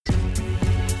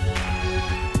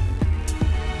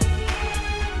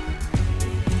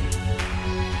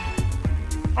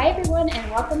and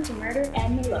welcome to Murder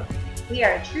and Maylook. We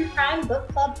are a true crime book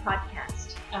club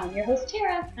podcast. I'm your host,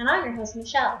 Tara. And I'm your host,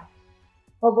 Michelle.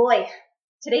 Oh boy,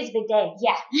 today's a big day.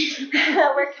 Yeah.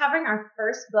 We're covering our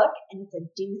first book, and it's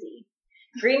a doozy.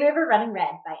 Green River Running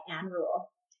Red by Ann Rule.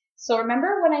 So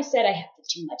remember when I said I have the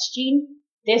too much gene?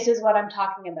 This is what I'm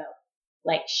talking about.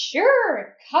 Like,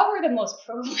 sure, cover the most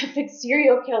prolific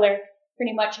serial killer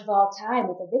pretty much of all time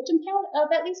with a victim count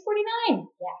of at least 49.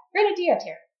 Yeah, great idea,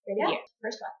 Tara. Great idea.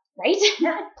 First one. Right?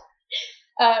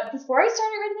 Before I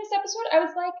started writing this episode, I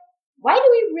was like, why do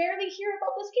we rarely hear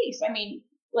about this case? I mean,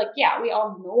 like, yeah, we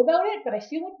all know about it, but I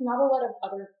feel like not a lot of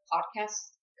other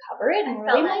podcasts cover it. And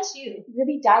really, like,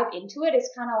 really dive into it.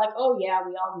 It's kind of like, oh yeah,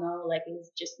 we all know, like, it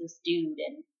was just this dude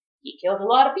and he killed a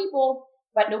lot of people,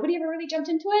 but nobody ever really jumped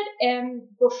into it. And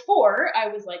before, I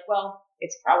was like, well,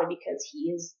 it's probably because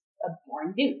he is a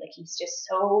boring dude. Like, he's just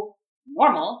so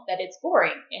normal that it's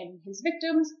boring. And his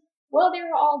victims, well,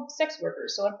 they're all sex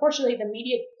workers. So unfortunately, the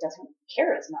media doesn't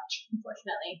care as much.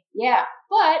 Unfortunately. Yeah.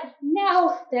 But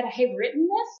now that I've written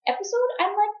this episode,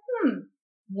 I'm like,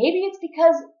 maybe it's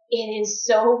because it is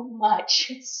so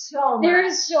much. There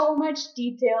is so much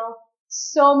detail,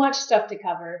 so much stuff to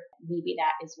cover. Maybe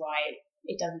that is why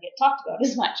it doesn't get talked about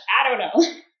as much. I don't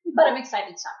know. But I'm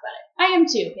excited to talk about it. I am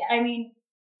too. Yeah. I mean,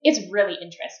 it's really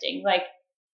interesting. Like,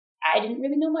 I didn't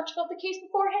really know much about the case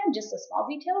beforehand, just the small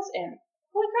details, and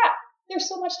holy crap, there's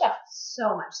so much stuff.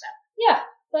 So much stuff. Yeah,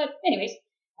 but anyways,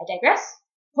 I digress.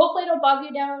 Hopefully I don't bog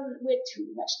you down with too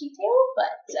much detail,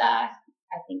 but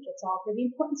I think it's all really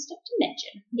important stuff to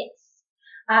mention. Yes.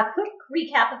 Quick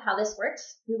recap of how this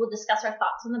works. We will discuss our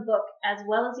thoughts on the book as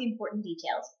well as the important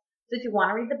details. So if you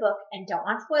want to read the book and don't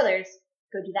want spoilers,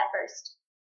 go do that first.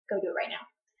 Go do it right now.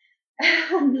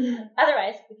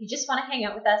 Otherwise, if you just want to hang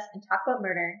out with us and talk about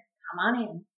murder, come on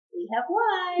in. We have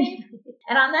wine.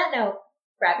 And on that note,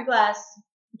 grab your glass,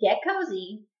 get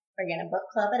cozy. We're going to book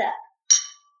club it up.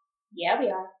 Yeah,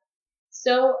 we are.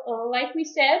 So, like we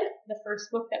said, the first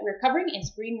book that we're covering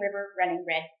is Green River Running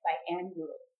Red by Ann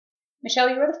Rule. Michelle,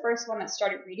 you were the first one that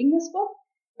started reading this book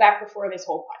back before this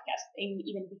whole podcast thing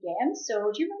even began.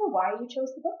 So, do you remember why you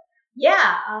chose the book? Yeah,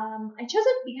 I chose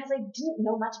it because I didn't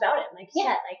know much about it. Like you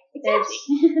said, like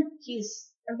exactly.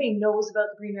 Everybody knows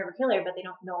about the Green River Killer, but they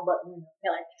don't know about the Green River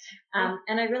Killer.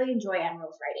 And I really enjoy Ann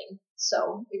Rule's writing,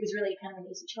 so it was really kind of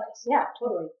an easy choice. Yeah,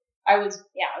 totally. I was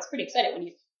pretty excited when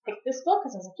you picked this book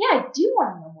because I was like, yeah, I do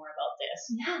want to know more about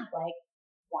this. Yeah, like,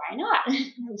 why not?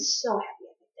 I'm so happy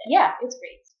I picked it. Yeah, it's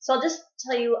great. So I'll just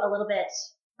tell you a little bit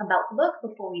about the book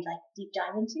before we deep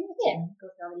dive into it and go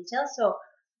through all the details. So.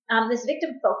 This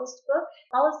victim-focused book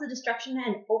follows the destruction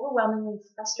and overwhelmingly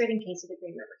frustrating case of the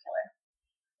Green River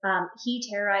Killer. He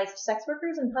terrorized sex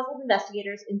workers and puzzled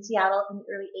investigators in Seattle in the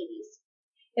early 80s.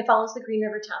 It follows the Green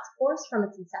River Task Force from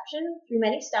its inception through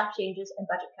many staff changes and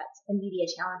budget cuts and media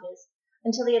challenges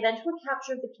until the eventual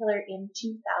capture of the killer in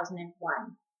 2001.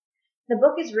 The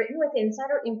book is written with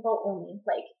insider info only,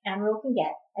 like Ann Rule can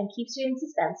get, and keeps you in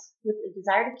suspense with the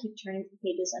desire to keep turning the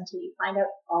pages until you find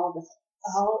out all of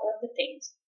the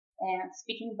things. And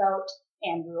speaking about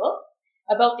Ann Rule,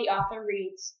 About the Author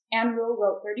reads, Ann Rule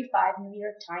wrote 35 New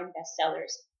York Times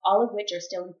bestsellers, all of which are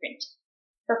still in print.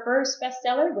 Her first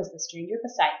bestseller was The Stranger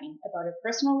Beside Me, about her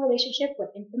personal relationship with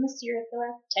infamous serial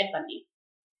killer Ted Bundy.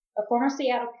 A former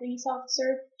Seattle police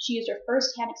officer, she used her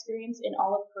first-hand experience in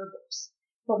all of her books.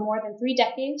 For more than 3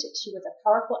 decades, she was a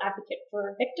powerful advocate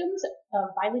for victims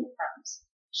of violent crimes.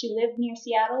 She lived near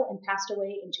Seattle and passed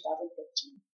away in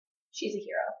 2015. She's a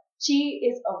hero. She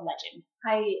is a legend.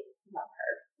 I love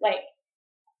her. Like,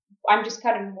 I'm just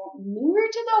kind of more newer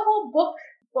to the whole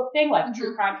book thing, like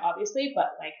true crime, obviously,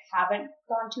 but like haven't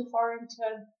gone too far into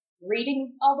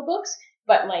reading all the books.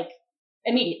 But like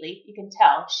immediately, you can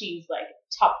tell she's like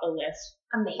top of the list.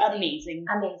 Amazing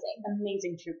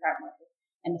true crime writer.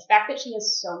 And the fact that she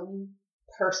has so many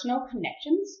personal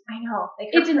connections, I know,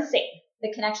 it's insane.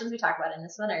 The connections we talk about in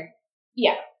this one are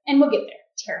and we'll get there.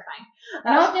 Terrifying.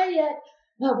 Not there yet.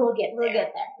 No, we'll get there.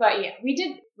 But yeah, we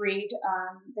did read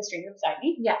The Stranger Beside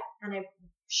Me. Yeah, and I'm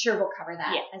sure we'll cover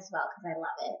that as well because I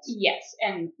love it. Yes,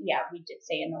 and yeah, we did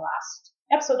say in the last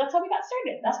episode that's how we got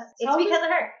started. It's because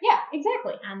of her. Yeah,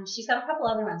 exactly. And she's got a couple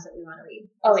other ones that we want to read.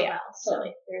 Oh yeah,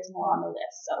 totally. There's more on the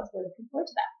list, so we're looking forward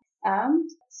to that.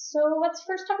 So let's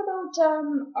first talk about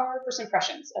our first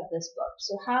impressions of this book.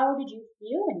 So how did you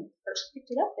feel when you first picked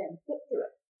it up and flipped through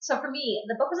it? So for me,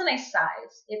 the book was a nice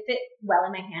size. It fit well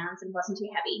in my hands and wasn't too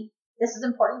heavy. This is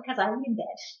important because I'm in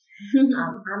bed.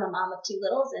 I'm a mom of 2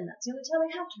 littles, and that's the only time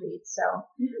I have to read. So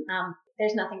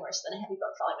there's nothing worse than a heavy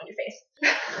book falling on your face.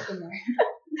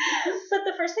 But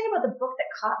the first thing about the book that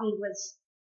caught me was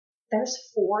There's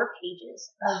 4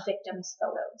 pages of victims'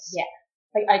 photos. Yeah.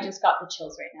 Like, I just got the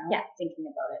chills right now. Yeah. Thinking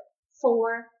about it.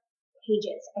 4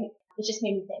 pages. It just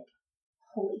made me think,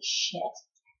 holy shit.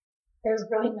 There's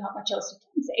really not much else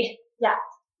to say. Yeah.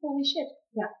 Holy shit.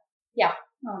 Yeah. Yeah.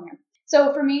 Oh, man.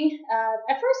 So for me,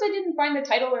 at first I didn't find the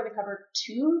title or the cover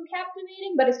too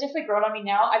captivating, but it's definitely grown on me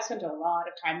now. I've spent a lot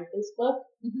of time with this book.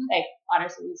 Mm-hmm. Like,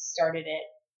 honestly, we started it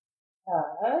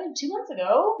 2 months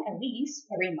ago, at least.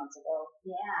 3 months ago.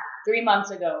 Yeah. 3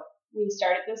 months ago, we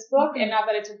started this book, and now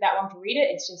that it took that long to read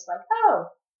it, it's just like, oh,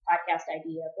 podcast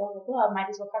idea, blah, blah, blah, might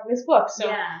as well cover this book. So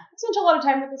I spent a lot of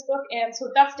time with this book, and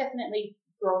so that's definitely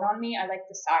grown on me. I like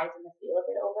the size and the feel of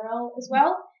it overall as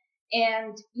well.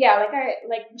 And yeah,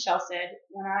 like Michelle said,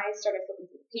 when I started flipping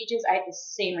through the pages, I had the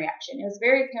same reaction. It was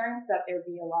very apparent that there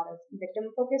would be a lot of victim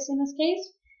focus in this case.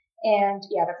 And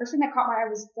yeah, the first thing that caught my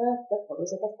eye was the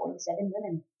photos of the 47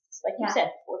 women. It's like you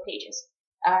said, 4 pages.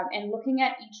 And looking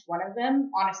at each one of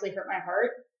them honestly hurt my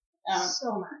heart.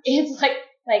 So much. It's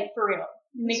like for real.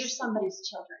 These are somebody's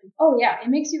children. Oh yeah,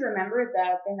 it makes you remember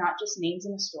that they're not just names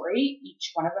in a story.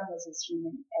 Each one of them was as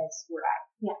human as were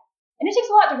I. Yeah. And it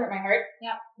takes a lot to hurt my heart.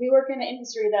 Yeah. We work in an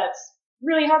industry that's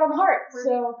really hard on the heart.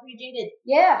 We're pretty jaded.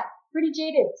 Yeah, pretty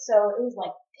jaded. So it was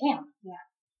like, damn. Yeah.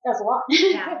 That's a lot.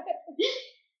 Yeah.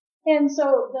 And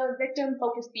so the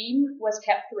victim-focused theme was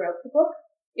kept throughout the book.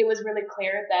 It was really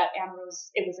clear that it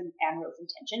was Anne Rose's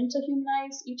intention to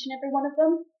humanize each and every one of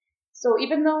them. So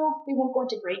even though we won't go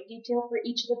into great detail for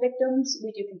each of the victims, we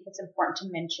do think it's important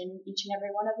to mention each and every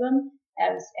one of them,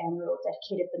 as Anne Rose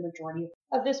dedicated the majority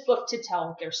of this book to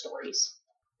tell their stories.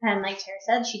 And like Tara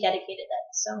said, she dedicated it.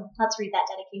 So let's read that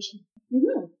dedication.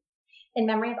 Mm-hmm. In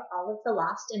memory of all of the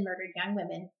lost and murdered young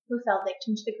women who fell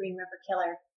victim to the Green River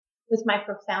Killer, with my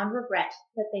profound regret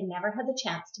that they never had the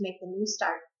chance to make the new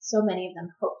start so many of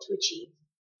them hoped to achieve.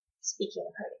 Speaking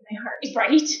of hurting my heart.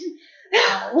 Right?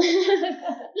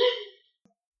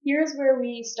 Here's where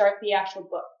we start the actual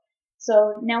book.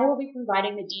 So now we'll be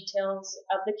providing the details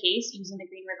of the case using the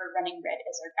Green River Running Red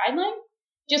as our guideline.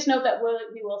 Just note that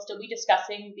we will still be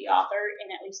discussing the author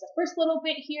in at least the first little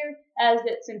bit here, as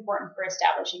it's important for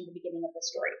establishing the beginning of the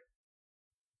story.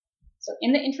 So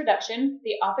in the introduction,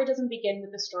 the author doesn't begin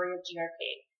with the story of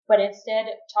GRK, but instead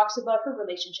talks about her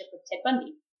relationship with Ted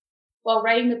Bundy. While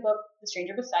writing the book, The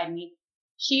Stranger Beside Me,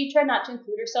 she tried not to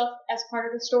include herself as part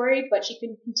of the story, but she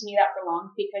couldn't continue that for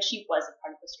long because she was a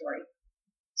part of the story.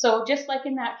 So just like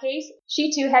in that case,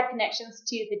 she too had connections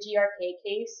to the GRK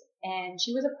case, and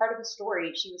she was a part of the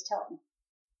story she was telling.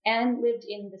 Anne lived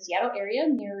in the Seattle area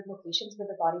near locations where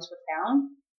the bodies were found,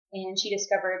 and she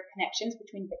discovered connections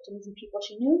between victims and people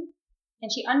she knew, and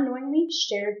she unknowingly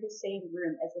shared the same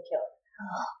room as the killer.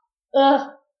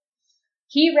 Ugh.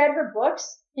 He read her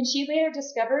books, and she later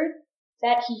discovered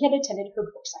that he had attended her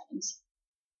book signings.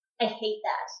 I hate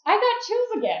that. I got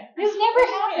chills again. This never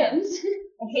happens.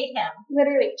 I hate him.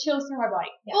 Literally, chills through my body.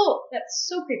 Yeah. Oh, that's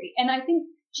so creepy. And I think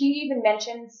she even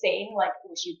mentioned saying, like,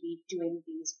 she'd be doing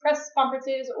these press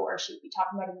conferences or she'd be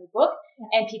talking about a new book,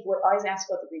 and people would always ask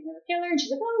about the Green River Killer, and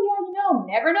she's like, oh,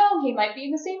 yeah, never know. He might be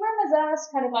in the same room as us.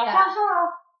 Kind of like, ha-ha.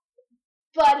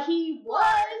 But he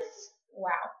was.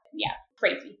 Wow. Yeah.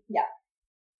 Crazy. Yeah.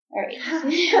 All right.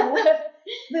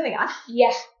 Moving on.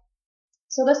 Yeah.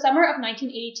 So the summer of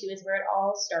 1982 is where it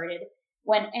all started,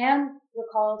 when Anne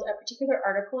recalled a particular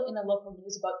article in the local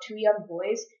news about 2 young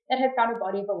boys that had found a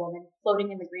body of a woman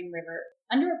floating in the Green River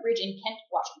under a bridge in Kent,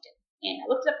 Washington. And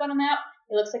I looked it up on a map.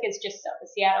 It looks like it's just south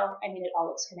of Seattle. I mean, it all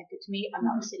looks connected to me. I'm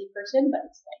not a city person, but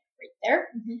it's like right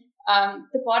there. Mm-hmm.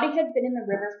 The body had been in the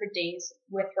river for days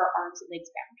with her arms and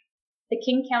legs bound. The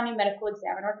King County Medical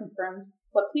Examiner confirmed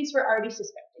what police were already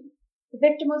suspecting. The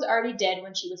victim was already dead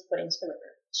when she was put into the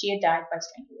river. She had died by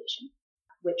strangulation,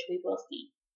 which we will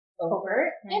see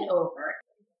over and over.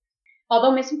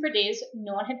 Although missing for days,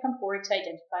 no one had come forward to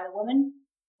identify the woman.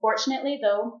 Fortunately,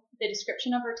 though, the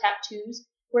description of her tattoos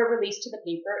were released to the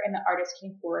paper, and the artist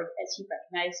came forward as he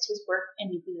recognized his work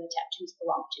and knew who the tattoos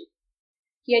belonged to.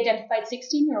 He identified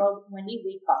 16-year-old Wendy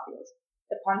Lee Caulfield.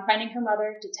 Upon finding her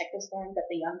mother, detectives learned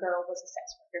that the young girl was a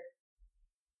sex worker.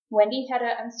 Wendy had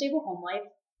an unstable home life.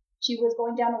 She was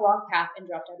going down the wrong path and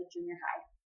dropped out of junior high.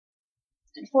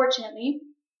 Unfortunately,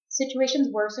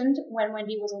 situations worsened when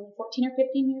Wendy was only 14 or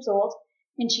 15 years old,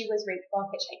 and she was raped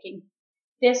while hitchhiking.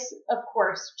 This, of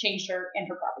course, changed her and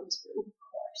her problems too.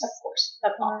 Of course.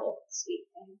 That's awful. Sweet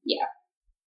thing. Yeah.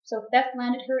 So theft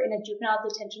landed her in a juvenile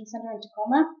detention center in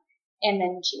Tacoma, and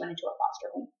then she went into a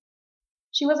foster home.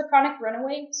 She was a chronic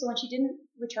runaway, so when she didn't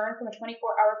return from a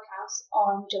 24-hour pass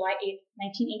on July 8,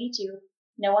 1982,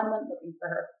 no one went looking for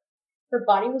her. Her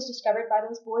body was discovered by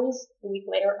those boys a week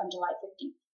later on July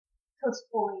 15th. Those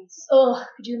boys. Oh,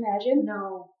 could you imagine?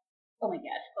 No. Oh my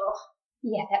god. Oh,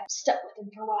 yeah, that stuck with him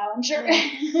for a while, I'm sure.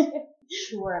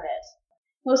 Sure of it.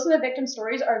 Most of the victim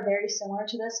stories are very similar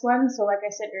to this one, so like I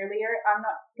said earlier, I'm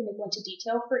not going to go into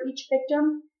detail for each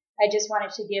victim. I just wanted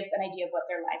to give an idea of what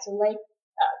their lives are like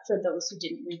for those who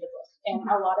didn't read the book. And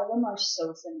a lot of them are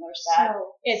so similar to that.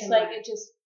 It's similar. Like it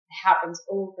just happens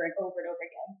over and over and over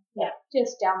again. Yeah.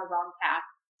 Just down the wrong path.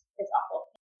 It's awful.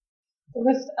 There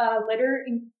was a letter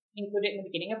included in the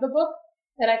beginning of the book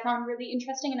that I found really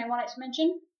interesting and I wanted to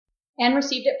mention. Anne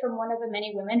received it from one of the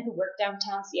many women who worked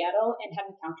downtown Seattle and had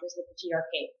encounters with the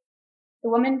GRK. The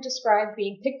woman described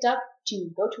being picked up to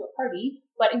go to a party,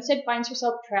 but instead finds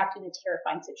herself trapped in a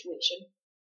terrifying situation.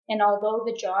 And although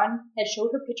the John had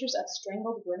showed her pictures of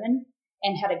strangled women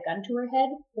and had a gun to her head,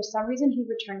 for some reason he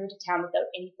returned her to town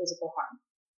without any physical harm,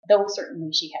 though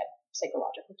certainly she had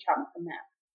psychological trauma from that.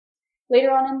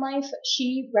 Later on in life,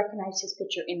 she recognized his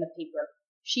picture in the paper.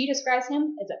 She describes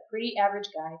him as a pretty average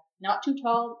guy, not too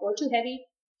tall or too heavy,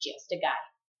 just a guy.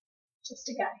 Just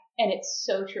a guy. And it's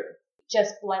so true.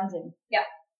 Just blends in. Yeah.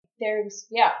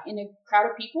 In a crowd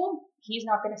of people, he's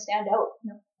not going to stand out.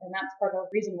 No. And that's part of the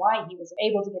reason why he was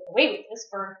able to get away with this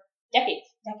for decades.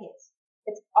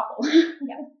 It's awful.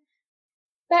 Yeah.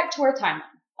 Back to our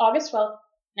timeline. August 12th,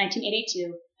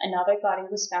 1982, another body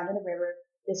was found in the river,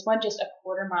 this one just a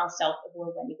quarter-mile south of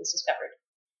where Wendy was discovered.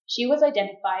 She was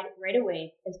identified right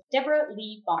away as Deborah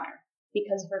Lee Bonner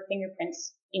because of her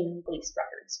fingerprints in police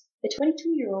records. The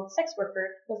 22-year-old sex worker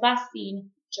was last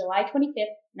seen July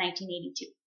 25th, 1982.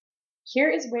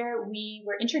 Here is where we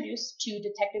were introduced to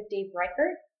Detective Dave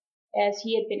Reichert, as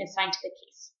he had been assigned to the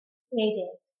case. Yay,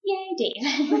 Dave. Yay, Dave.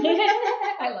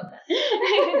 I love that.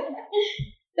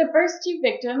 The first two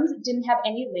victims didn't have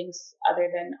any links other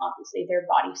than, obviously, their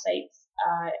body sites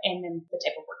and then the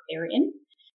type of work they were in.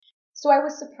 So I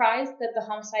was surprised that the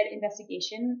homicide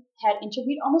investigation had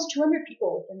interviewed almost 200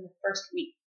 people within the first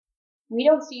week. We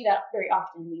don't see that very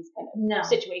often in these kind of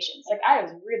situations. Like, I was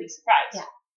really surprised.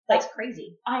 Yeah, that's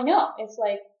crazy. I know. It's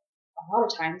like, a lot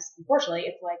of times, unfortunately,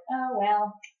 it's like, oh,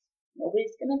 well,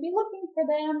 nobody's going to be looking for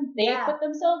them. They put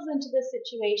themselves into this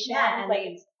situation. Yeah, and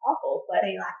like, it's awful, but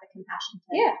they lack the compassion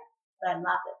to but I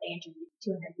love that they interviewed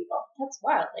 200 people. That's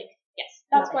wild. Like, yes,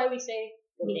 that's why we say,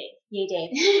 go Dave. Yay,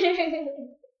 Dave.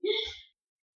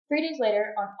 3 days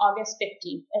later, on August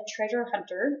 15th, a treasure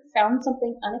hunter found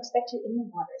something unexpected in the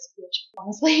waters, which,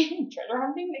 honestly, treasure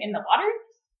hunting in the water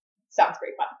sounds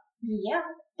very fun. Yeah.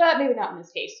 But maybe not in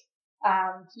this case.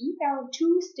 He found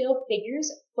two still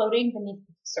figures floating beneath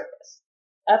the surface.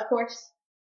 Of course,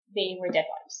 they were dead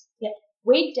bodies. Yeah.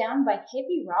 Weighed down by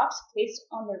heavy rocks placed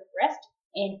on their breast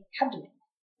and abdomen.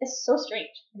 It's so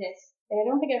strange. It is. I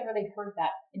don't think I've really heard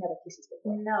that in other cases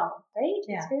before. No. Right?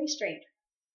 Yeah. It's very strange.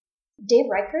 Dave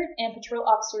Reichert and Patrol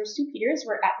Officer Sue Peters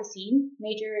were at the scene.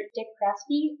 Major Dick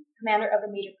Krasky, commander of the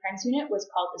Major Crimes Unit, was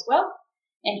called as well,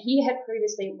 and he had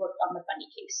previously worked on the Bundy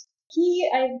case. He,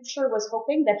 I'm sure, was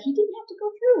hoping that he didn't have to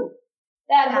go through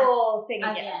that whole thing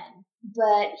again.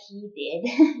 But he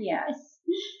did. Yes.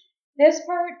 This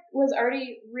part was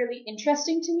already really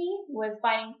interesting to me, with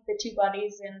finding the two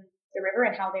bodies in the river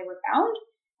and how they were found,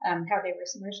 how they were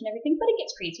submerged and everything, but it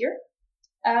gets crazier.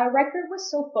 Reichert was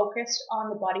so focused on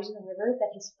the bodies in the river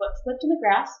that his foot slipped in the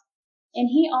grass, and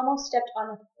he almost stepped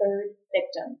on a third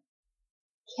victim.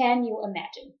 Can you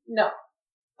imagine? No.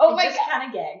 Oh my god. I just kind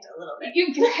of gagged a little bit.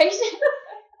 You guys?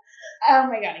 Oh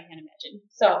my god, I can't imagine.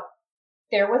 So,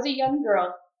 there was a young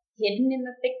girl hidden in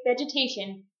the thick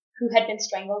vegetation who had been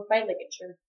strangled by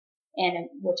ligature, and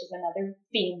which is another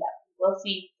theme that we'll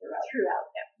see throughout.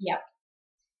 Yeah.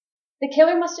 The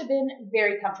killer must have been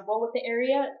very comfortable with the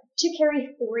area to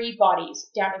carry 3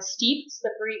 bodies down a steep,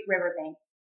 slippery riverbank,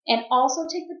 and also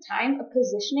take the time of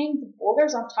positioning the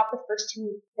boulders on top of the first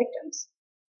 2 victims.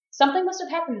 Something must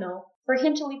have happened, though, for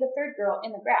him to leave the third girl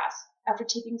in the grass after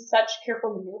taking such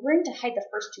careful maneuvering to hide the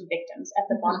first 2 victims at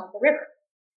the bottom of the river.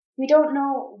 We don't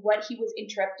know what he was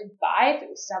interrupted by, if it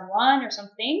was someone or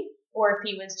something, or if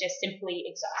he was just simply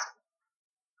exhausted.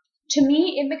 To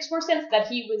me, it makes more sense that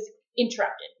he was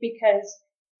interrupted, because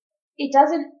it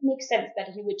doesn't make sense that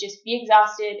he would just be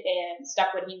exhausted and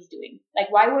stop what he's doing.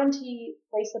 Like, why wouldn't he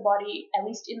place the body at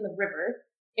least in the river?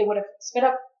 It would have sped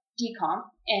up decomp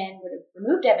and would have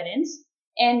removed evidence,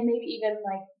 and maybe even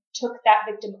like took that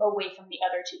victim away from the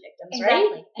other 2 victims,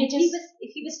 exactly. Right? And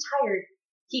if he was tired,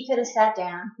 he could have sat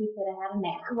down, he could have had a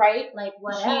nap. Right? Like,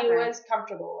 whatever. He was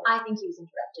comfortable. I think he was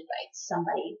interrupted by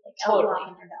somebody, like, totally.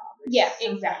 walking their dog. Yeah,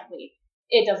 exactly.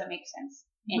 It doesn't make sense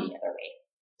any other way.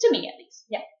 To me, at least.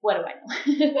 Yeah. What do I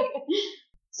know?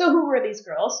 So who were these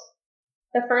girls?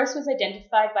 The first was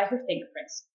identified by her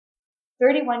fingerprints.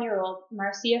 31-year-old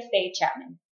Marcia Faye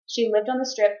Chapman. She lived on the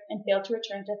Strip and failed to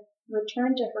return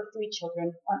to her 3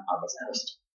 children on August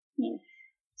 1st. Yeah.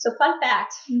 So fun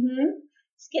fact,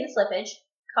 skin slippage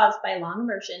caused by long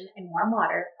immersion in warm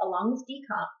water along with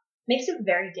decomp makes it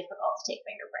very difficult to take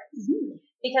fingerprints.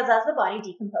 Because as the body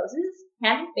decomposes,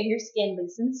 hand and finger skin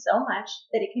loosens so much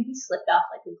that it can be slipped off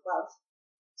like a glove.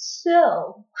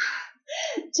 So,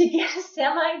 to get a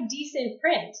semi-decent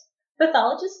print,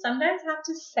 pathologists sometimes have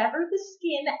to sever the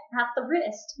skin at the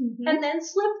wrist and then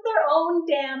slip their own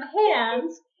damn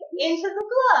hands into the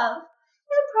glove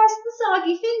and press the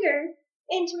soggy finger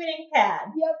into an ink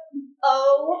pad. Yep.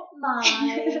 Oh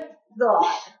my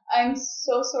God. I'm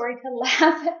so sorry to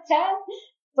laugh at that,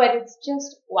 but it's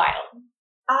just wild.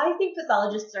 I think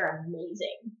pathologists are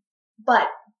amazing, but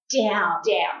damn.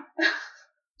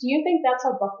 Do you think that's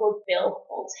how Buffalo Bill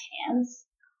holds hands?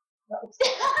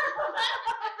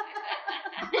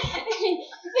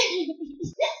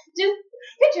 Just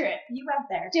picture it. You went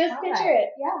there. Just all picture it.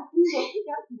 Yeah.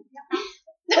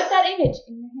 Put that image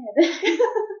in your head.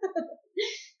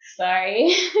 Sorry.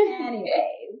 Anyways,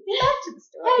 back to the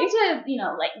story. I had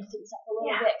to, lighten things up a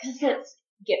little bit because it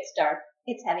gets dark.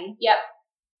 It's heavy. Yep.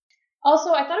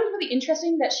 Also, I thought it was really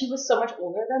interesting that she was so much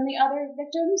older than the other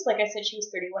victims. Like I said, she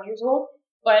was 31 years old,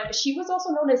 but she was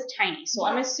also known as tiny. So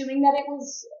I'm assuming that it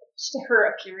was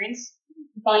her appearance.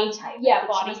 Body type. Yeah,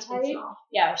 body type.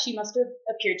 Yeah, she must have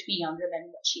appeared to be younger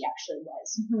than what she actually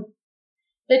was.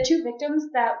 The 2 victims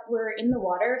that were in the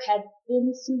water had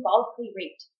been symbolically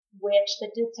raped, which the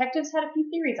detectives had a few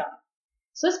theories on.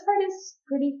 So this part is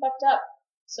pretty fucked up,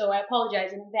 so I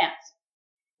apologize in advance.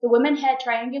 The women had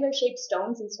triangular-shaped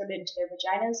stones inserted into their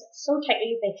vaginas so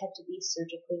tightly they had to be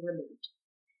surgically removed.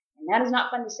 And that is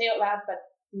not fun to say out loud, but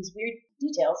these weird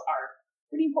details are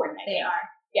pretty important, I think. They are.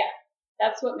 Yeah,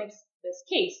 that's what makes this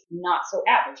case not so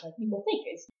average like people think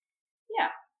is. Yeah,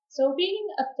 so being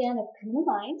a fan of Criminal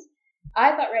Minds,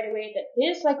 I thought right away that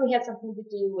this likely had something to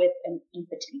do with an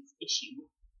impotence issue,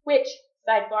 which,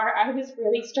 sidebar, I was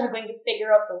really struggling to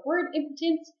figure out the word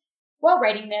impotence while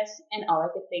writing this, and all I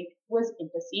could think was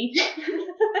infancy,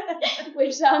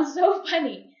 which sounds so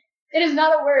funny. It is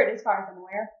not a word as far as I'm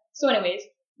aware. So anyways,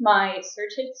 my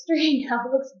search history now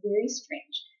looks very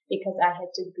strange because I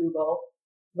had to Google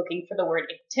looking for the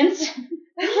word impotence,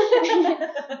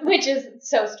 which is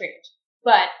so strange.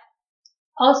 But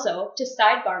also, to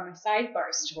sidebar my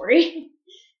sidebar story,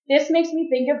 this makes me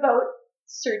think about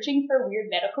searching for weird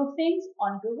medical things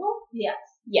on Google.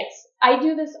 Yes, I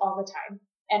do this all the time.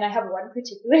 And I have one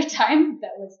particular time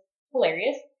that was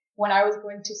hilarious when I was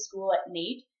going to school at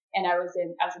NAIT and I was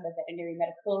in the veterinary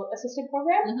medical assistant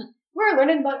program. We're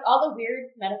learning about all the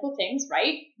weird medical things,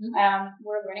 right?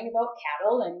 We're learning about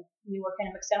cattle and we work in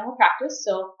a mixed animal practice.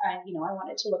 So, I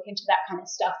wanted to look into that kind of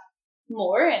stuff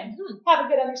more and have a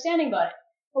good understanding about it.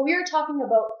 But we were talking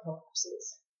about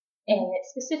prolapses and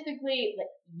specifically like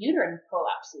uterine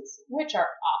prolapses, which are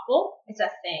awful. It's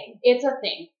a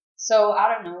thing. So,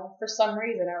 I don't know, for some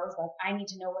reason, I was like, I need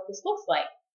to know what this looks like.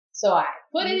 So I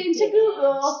put it into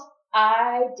Google.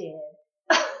 I did.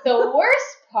 The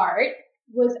worst part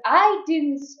was I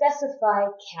didn't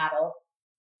specify cattle.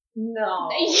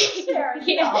 No. Yeah.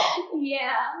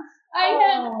 I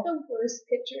had the worst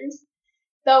pictures.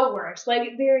 The worst.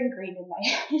 Like, they're ingrained in my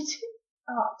head.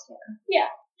 Oh, Tara. Yeah.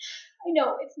 I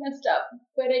know, it's messed up,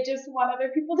 but I just want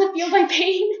other people to feel my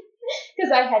pain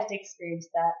because I had to experience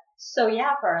that. So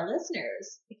yeah, for our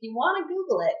listeners, if you want to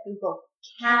Google it, Google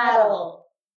cattle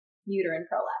uterine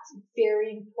prolapse.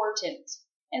 Very important.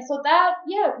 And so that,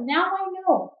 now I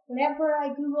know. Whenever I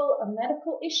Google a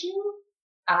medical issue,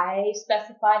 I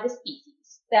specify the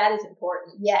species. That is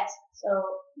important. Yes. So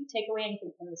you take away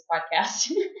anything from this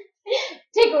podcast.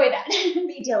 Take away that.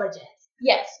 Be diligent.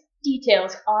 Yes.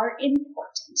 Details are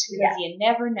important because you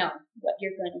never know what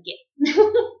you're going to get.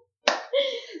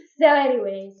 So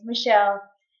anyways, Michelle,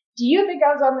 do you think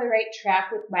I was on the right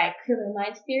track with my Criminal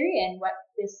Minds theory and what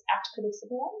this act could have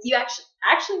symbolized? You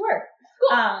actually were.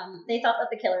 Cool. They thought that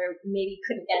the killer maybe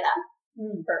couldn't get it up,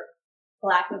 for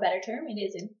lack of a better term. It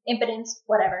is an impotence,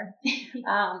 whatever,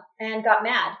 and got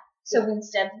mad. So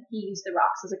instead, he used the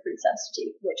rocks as a fruit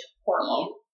substitute, which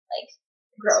horrible,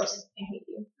 gross. I hate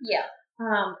you. Yeah.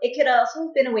 It could also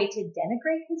have been a way to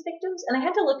denigrate his victims, and I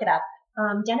had to look it up.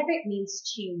 Denigrate means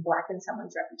to blacken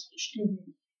someone's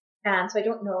reputation. And so I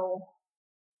don't know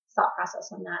thought process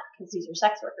on that because these are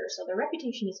sex workers, so their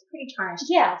reputation is pretty tarnished.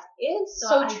 Yeah, it's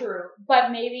so true.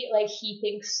 But maybe he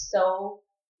thinks so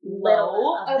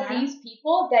low of these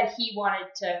people that he wanted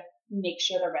to make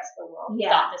sure the rest of the world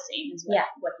thought the same as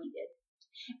what he did.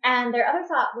 And their other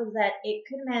thought was that it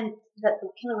could have meant that the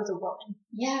killer was a woman.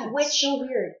 Yeah, which so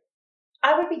weird.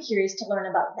 I would be curious to learn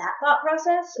about that thought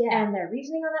process and their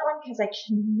reasoning on that one, because I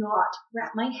cannot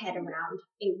wrap my head around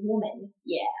a woman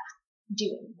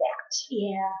doing that.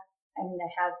 Yeah. I mean, I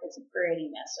have some pretty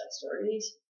messed up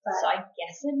stories, so I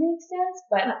guess it makes sense,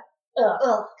 but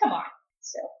come on.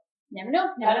 So, never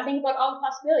know. Gotta think about all the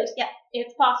possibilities. Yeah.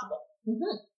 It's possible.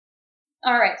 Mm-hmm.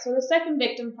 All right, so the second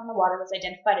victim from the water was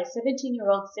identified as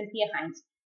 17-year-old Cynthia Hines,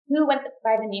 who went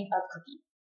by the name of Cookie.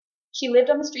 She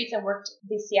lived on the streets and worked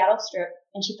the Seattle Strip,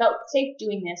 and she felt safe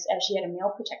doing this as she had a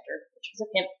male protector, which was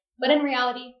a pimp. But in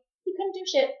reality, he couldn't do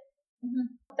shit.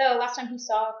 Mm-hmm. The last time he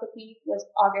saw Cookie was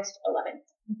August 11th.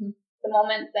 Mm-hmm. The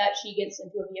moment that she gets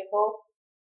into a vehicle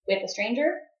with a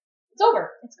stranger, it's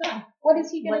over. It's gone. What is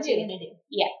he going to do?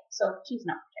 Yeah, so she's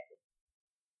not protected.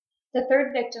 The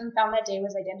third victim found that day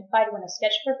was identified when a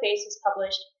sketch of her face was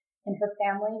published, and her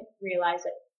family realized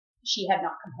that she had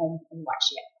not come home and why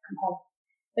she had not come home.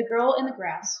 The girl in the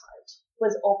grass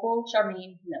was Opal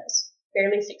Charmaine Mills,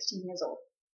 barely 16 years old.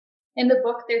 In the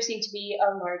book, there seemed to be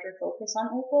a larger focus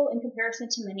on Opal in comparison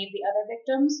to many of the other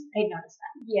victims. I noticed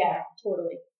that. Yeah,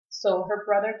 totally. So her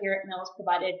brother, Garrett Mills,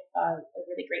 provided a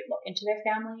really great look into their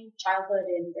family, childhood,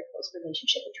 and their close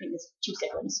relationship between the two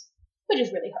siblings, which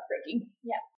is really heartbreaking.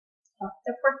 Yeah. Oh,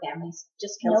 their poor families.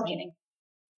 Just kills me. Kidding.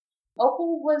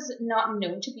 Opal was not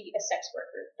known to be a sex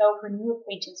worker, though her new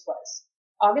acquaintance was.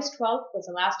 August 12th was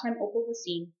the last time Opal was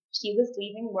seen. She was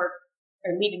leaving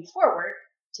for work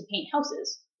to paint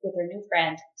houses with her new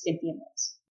friend, Cynthia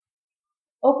Mills.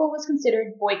 Opal was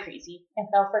considered boy crazy and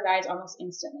fell for guys almost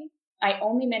instantly. I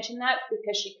only mention that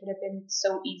because she could have been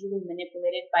so easily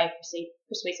manipulated by a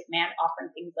persuasive man offering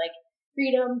things like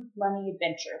freedom, money,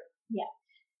 adventure. Yeah.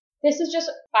 This is just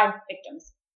 5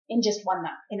 victims in just 1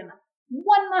 month. In a month.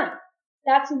 1 month.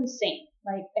 That's insane.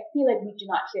 I feel like we do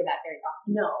not hear that very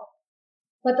often. No.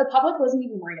 But the public wasn't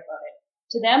even worried about it.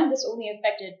 To them, this only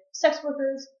affected sex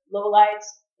workers, lowlives,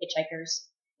 hitchhikers.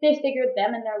 They figured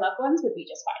them and their loved ones would be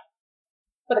just fine.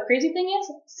 But the crazy thing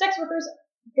is, sex workers,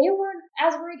 they weren't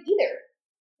as worried either.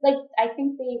 I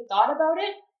think they thought about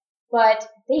it, but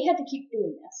they had to keep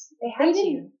doing this. They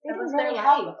didn't really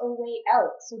have a way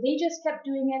out. So they just kept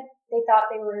doing it. They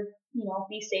thought they would,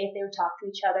 be safe. They would talk to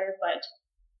each other, but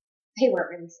they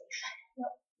weren't really safe.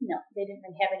 No, they didn't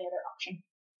really have any other option.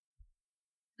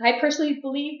 I personally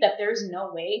believe that there's no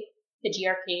way the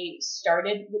GRK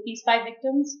started with these 5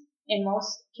 victims. In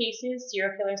most cases,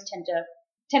 serial killers tend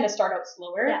to start out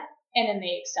slower, and then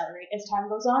they accelerate as time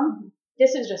goes on. Mm-hmm.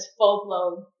 This is just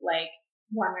full-blown,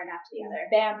 one right after the other.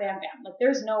 Bam, bam, bam.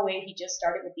 There's no way he just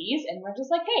started with these, and we're just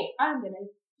like, hey, I'm going to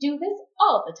do this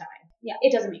all the time. Yeah.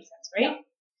 It doesn't make sense, right?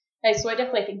 No. So I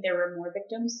definitely think there were more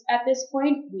victims at this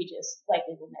point. We just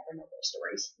likely will never know their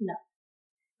stories. No.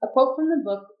 A quote from the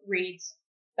book reads,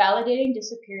 "Validating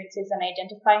disappearances and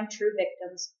identifying true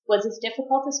victims was as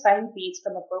difficult as finding beads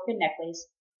from a broken necklace,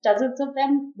 dozens of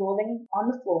them rolling on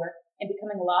the floor and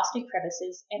becoming lost in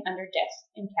crevices and under desks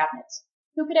and cabinets.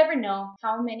 Who could ever know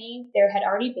how many there had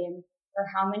already been, or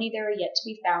how many there were yet to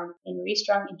be found and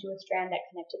restrung into a strand that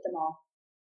connected them all?"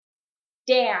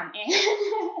 Damn.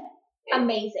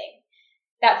 Amazing.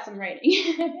 That's some writing.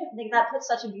 I think that puts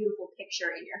such a beautiful picture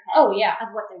in your head. Oh, yeah. Of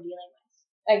what they're dealing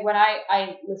with. When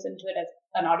I listened to it as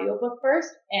an audiobook first,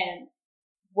 and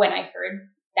when I heard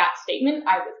that statement,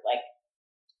 I was like,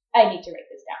 I need to write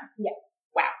this down. Yeah.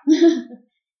 Wow.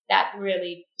 That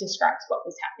really describes what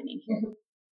was happening here. Mm-hmm.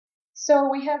 So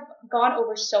we have gone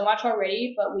over so much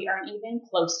already, but we aren't even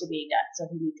close to being done, so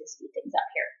we need to speed things up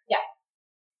here. Yeah.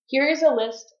 Here is a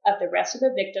list of the rest of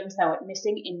the victims that went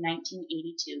missing in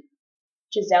 1982.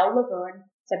 Giselle Laverne,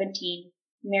 17.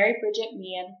 Mary Bridget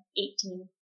Meehan, 18.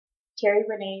 Terry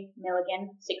Renee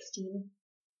Milligan, 16.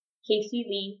 Casey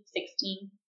Lee,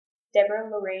 16. Deborah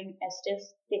Lorraine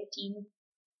Estes, 15.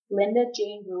 Linda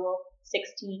Jane Rule,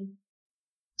 16.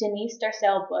 Denise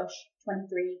Darcel Bush,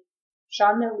 23.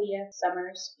 Shonda Leah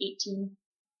Summers, 18.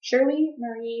 Shirley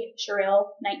Marie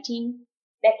Sherrill, 19.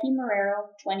 Becky Marrero,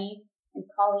 20. And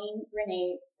Colleen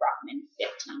Renee Brockman,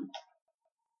 15.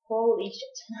 Holy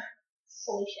shit.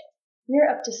 Holy shit. We're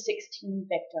up to 16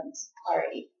 victims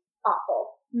already.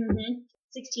 Awful. Mm-hmm.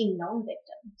 16 known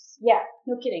victims. Yeah,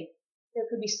 no kidding. There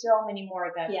could be so many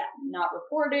more that not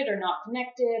reported or not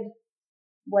connected,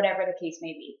 whatever the case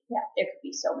may be. Yeah, there could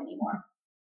be so many more.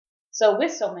 So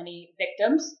with so many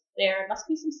victims, there must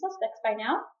be some suspects by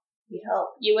now. You'd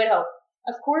hope. You would hope.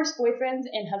 Of course,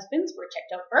 boyfriends and husbands were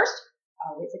checked out first.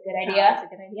 Always a good idea. Always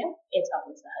a good idea. It's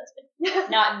always the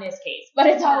husband. Not in this case, but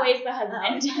it's always the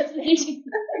husband.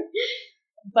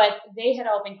 But they had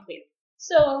all been cleared.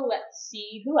 So let's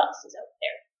see who else is out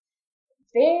there.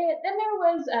 Then there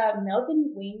was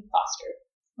Melvin Wayne Foster.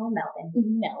 Oh,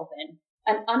 Melvin.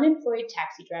 an unemployed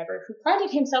taxi driver who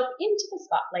planted himself into the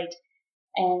spotlight,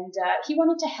 and he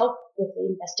wanted to help with the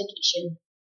investigation.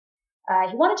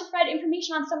 He wanted to provide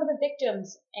information on some of the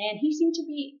victims, and he seemed to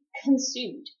be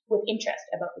consumed with interest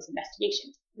about this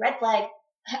investigation. Red flag.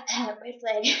 Red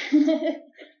flag.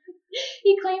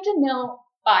 He claimed to know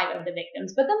 5 of the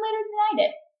victims, but then later denied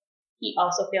it. He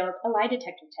also failed a lie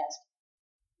detector test.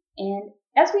 And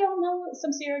as we all know,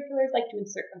 some serial killers like to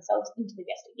insert themselves into the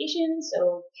investigation,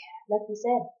 so, like we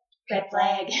said, red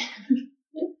flag.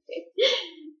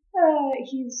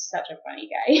 He's such a funny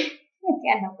guy. I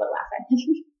can't help but laugh at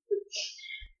him.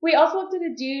 We also looked at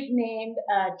a dude named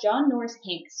John Norris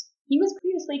Hanks. He was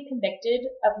previously convicted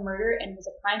of murder and was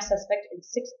a prime suspect in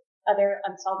 6 other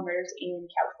unsolved murders in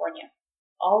California.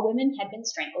 All women had been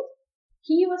strangled.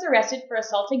 He was arrested for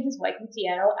assaulting his wife in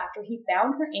Seattle after he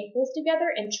bound her ankles together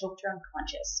and choked her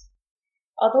unconscious.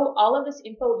 Although all of this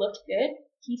info looked good,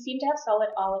 he seemed to have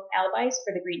solid alibis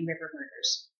for the Green River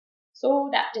murders. So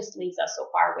that just leaves us so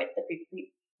far with the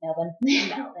creepy Melvin.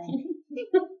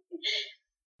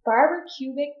 Barbara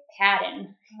Cubic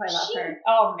Padden. Oh, I love her.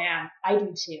 Oh man, I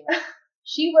do too.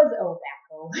 She was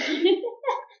wacko.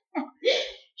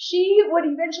 She would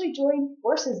eventually join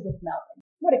forces with Melvin.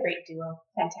 What a great duo.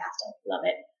 Fantastic. Love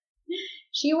it.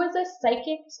 She was a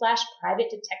psychic/private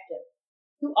detective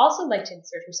who also liked to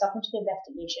insert herself into the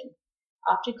investigation,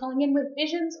 often calling in with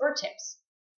visions or tips.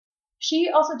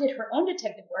 She also did her own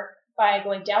detective work by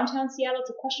going downtown Seattle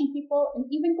to question people and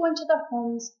even going to the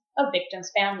homes of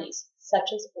victims' families, such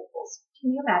as Opal's.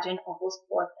 Can you imagine Opal's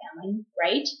poor family?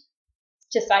 Right?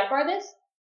 To sidebar this,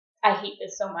 I hate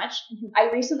this so much.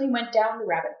 I recently went down the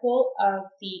rabbit hole of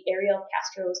the Ariel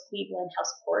Castro's Cleveland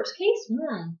House of Horrors case,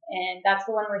 and that's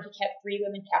the one where he kept 3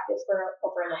 women captive for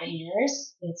over 11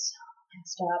 years. It's so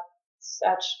messed up.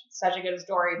 Such a good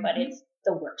story, but it's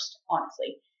the worst,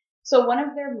 honestly. So one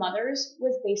of their mothers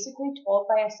was basically told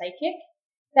by a psychic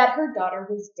that her daughter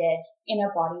was dead in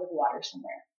a body of water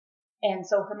somewhere. And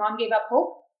so her mom gave up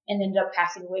hope and ended up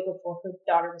passing away before her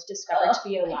daughter was discovered to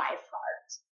be alive.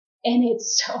 And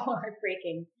it's so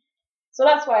heartbreaking. So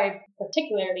that's why I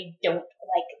particularly don't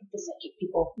like the psychic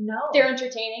people. No. They're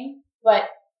entertaining, but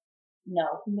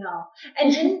no.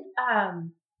 And didn't,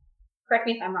 correct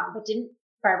me if I'm wrong, but didn't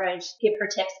Barbara just give her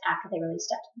tips after they released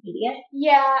it to the media?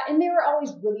 Yeah, and they were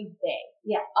always really vague.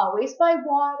 Yeah. Always by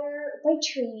water, by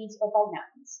trees, or by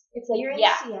mountains. It's like, You're in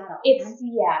Seattle. It's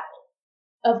Seattle.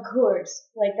 Of course.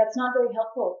 Like, that's not very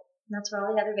helpful. And that's where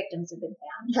all the other victims have been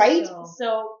found. Right?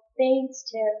 So thanks,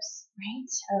 tips. Right?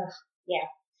 Yeah.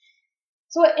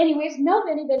 So anyways,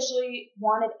 Melvin eventually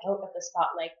wanted out of the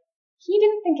spotlight. He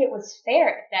didn't think it was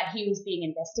fair that he was being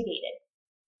investigated.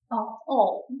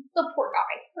 Oh, the poor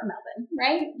guy. Poor Melvin,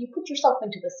 right? You put yourself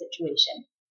into the situation.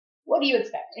 What do you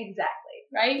expect? Exactly.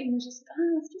 Right? And he was just like,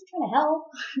 I was just trying to help.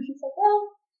 He's like,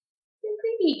 well, you're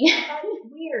creepy.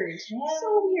 Weird. Yeah.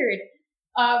 So weird.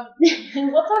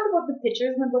 We'll talk about the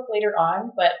pictures in the book later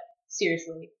on, but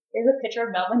seriously, there's a picture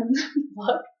of Melvin in the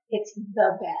book. It's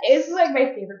the best. It's like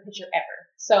my favorite picture ever.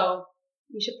 So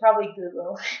you should probably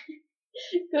Google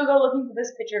looking for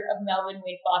this picture of Melvin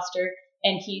Wade Foster,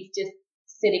 and he's just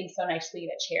sitting so nicely in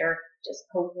a chair, just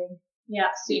posing. Yeah,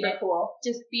 super cool.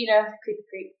 Just being a creepy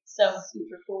creep. So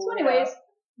super cool. So anyways,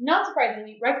 not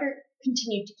surprisingly, Reichert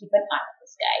continued to keep an eye on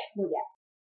this guy. Well,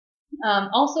 yeah.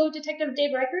 Also, Detective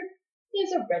Dave Reichert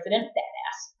is a resident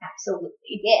badass.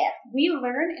 Absolutely. Yeah. We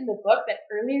learn in the book that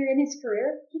earlier in his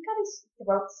career, he got his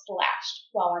throat slashed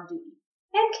while on duty.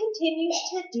 And continues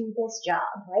to do this job,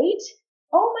 right?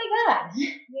 Oh my god.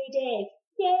 Yay, Dave.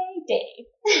 Yay, Dave.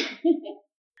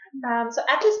 So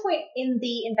at this point in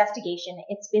the investigation,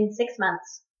 it's been 6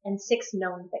 months and 6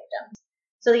 known victims.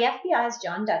 So the FBI's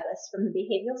John Douglas from the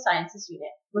Behavioral Sciences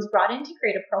Unit was brought in to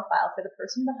create a profile for the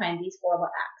person behind these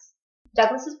horrible acts.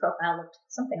 Douglas's profile looked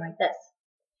something like this.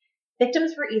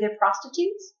 Victims were either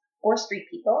prostitutes or street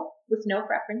people with no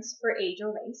preference for age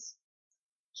or race.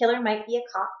 Killer might be a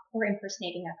cop or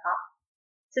impersonating a cop.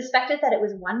 Suspected that it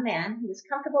was one man who was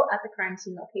comfortable at the crime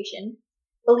scene location.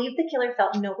 Believed the killer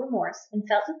felt no remorse and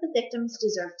felt that the victims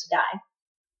deserved to die.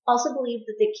 Also believed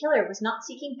that the killer was not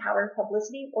seeking power,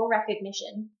 publicity, or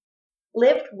recognition.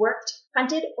 Lived, worked,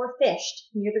 hunted, or fished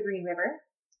near the Green River.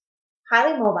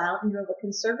 Highly mobile and drove a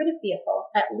conservative vehicle,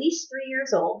 at least 3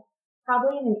 years old,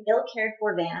 probably in an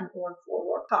ill-cared-for van or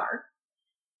four-door car.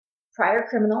 Prior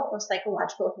criminal or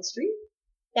psychological history.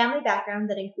 Family background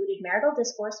that included marital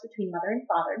discourse between mother and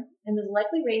father, and was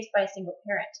likely raised by a single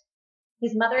parent.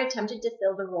 His mother attempted to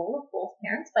fill the role of both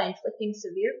parents by inflicting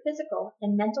severe physical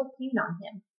and mental pain on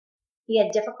him. He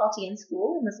had difficulty in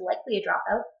school and was likely a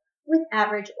dropout, with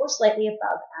average or slightly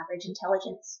above average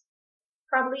intelligence.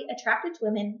 probably attracted to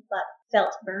women but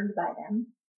felt burned by them.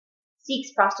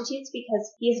 Seeks prostitutes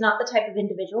because he is not the type of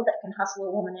individual that can hustle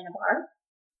a woman in a bar.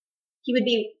 He would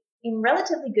be in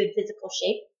relatively good physical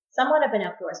shape, somewhat of an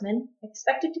outdoorsman,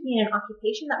 expected to be in an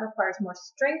occupation that requires more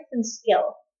strength and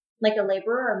skill, like a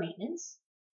laborer or maintenance.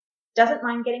 Doesn't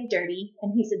mind getting dirty,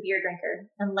 and he's a beer drinker,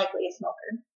 and likely a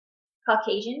smoker.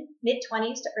 Caucasian,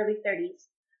 mid-20s to early 30s,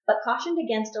 but cautioned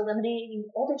against eliminating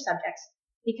older subjects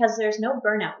because there's no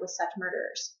burnout with such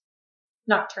murderers.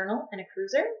 Nocturnal and a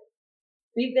cruiser.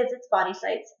 Revisits body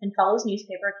sites and follows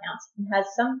newspaper accounts and has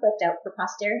some flipped out for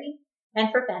posterity and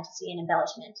for fantasy and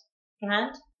embellishment,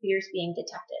 and fears being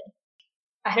detected.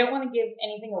 I don't want to give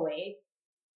anything away,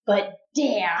 but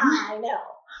damn, I know.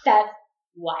 That's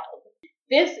wild.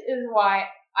 This is why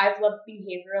I've loved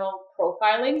behavioral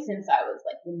profiling since I was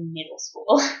like in middle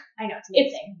school. I know, it's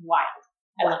amazing. It's wild.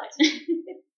 I love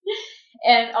it.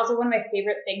 And also one of my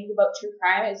favorite things about true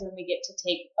crime is when we get to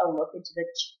take a look into the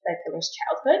killer's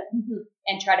childhood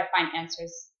and try to find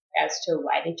answers as to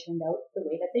why they turned out the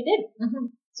way that they did.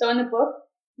 So in the book,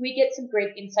 we get some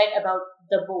great insight about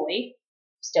the boy,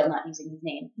 still not using his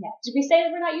name. Yeah. Did we say that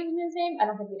we're not using his name? I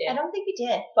don't think we did. I don't think we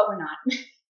did. But we're not.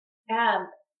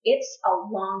 It's a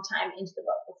long time into the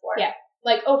book before. Yeah.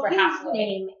 Like over half his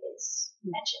name is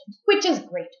mentioned. Which is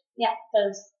great. Yeah.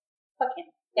 Because fuck him.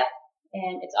 Yep.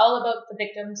 And it's all about the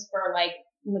victims for like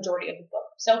the majority of the book.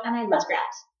 So and I love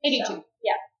that. I do too.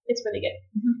 Yeah. It's really good.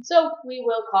 So we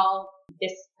will call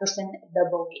this person the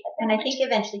boy. And I think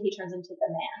eventually he turns into the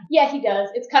man. Yeah, he does.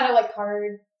 It's kind of like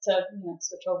hard to,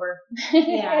 switch over.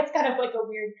 Yeah. It's kind of like a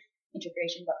weird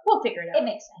integration, but we'll figure it out. It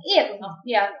makes sense. It will.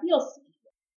 Yeah, you'll see.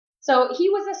 So he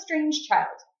was a strange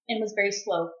child and was very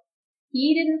slow.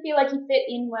 He didn't feel like he fit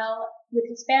in well with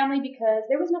his family because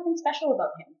there was nothing special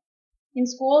about him. In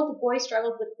school, the boy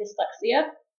struggled with dyslexia.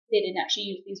 They didn't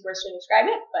actually use these words to describe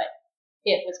it, but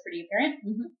it was pretty apparent.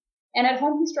 And at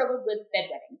home, he struggled with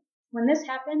bedwetting. When this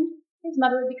happened, his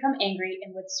mother would become angry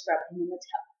and would scrub him in the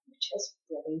tub, which is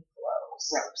really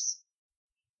gross.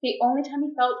 The only time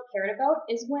he felt cared about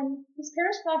is when his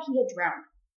parents thought he had drowned,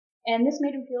 and this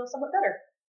made him feel somewhat better.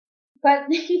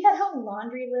 But he had a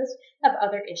laundry list of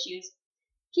other issues.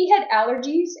 He had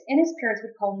allergies, and his parents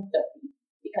would call him filthy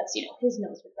because, his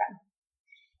nose would run.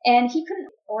 And he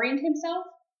couldn't orient himself,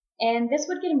 and this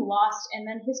would get him lost, and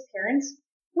then his parents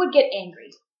would get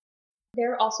angry.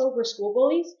 There also were school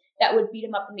bullies that would beat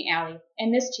him up in the alley,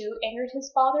 and this too angered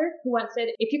his father, who once said,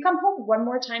 "If you come home one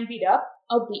more time beat up,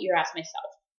 I'll beat your ass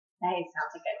myself." That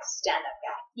sounds like a stand-up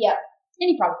guy. Yeah, and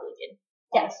he probably did,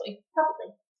 honestly.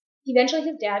 Probably. Eventually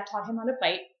his dad taught him how to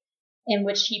fight, in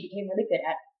which he became really good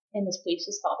at, and this pleased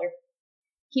his father.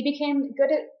 He became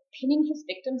good at pinning his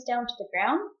victims down to the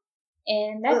ground,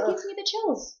 and that gives me the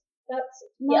chills. That's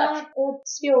not a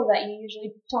skill that you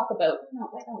usually talk about. No,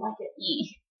 I don't like it.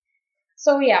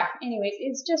 So yeah, anyways,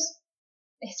 it's just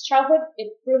his childhood,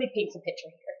 it really paints a picture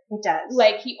here. It does.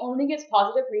 Like, he only gets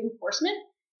positive reinforcement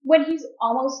when he's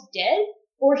almost dead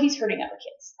or he's hurting other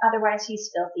kids. Otherwise,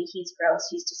 he's filthy, he's gross,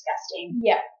 he's disgusting.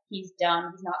 Yeah, he's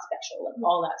dumb, he's not special, like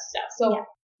all that stuff. So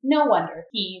no wonder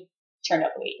he turned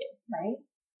out the way he did. Right.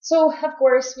 So, of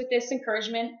course, with this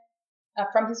encouragement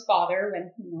from his father,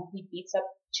 when, he beats up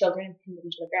children and pins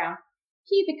them to the ground,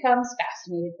 he becomes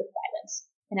fascinated with violence.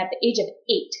 And at the age of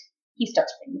 8, he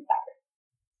starts playing with fire.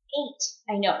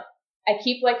 8. I know. I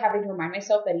keep having to remind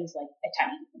myself that he's a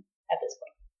tiny human at this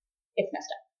point. It's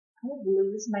messed up. I would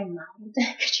lose my mind.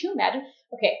 Could you imagine?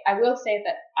 Okay, I will say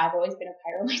that I've always been a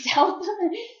pyro myself,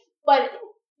 but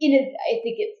I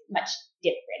think it's much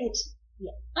different.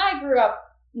 Yeah. I grew up,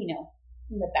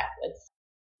 in the backwoods,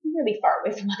 really far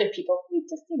away from other people. We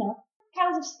just,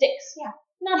 piles of sticks. Yeah.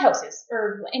 Not houses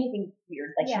or anything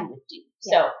weird like you would do.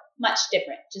 So much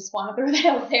different. Just want to throw that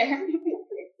out there.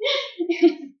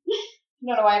 I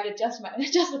don't know why I have to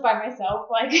justify myself.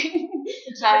 Keep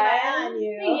an eye on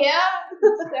you. Yeah,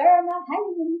 sir, I'm not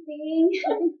hiding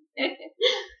anything.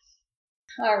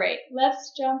 All right,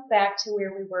 let's jump back to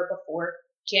where we were before,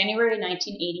 January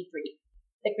 1983.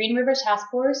 The Green River Task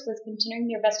Force was continuing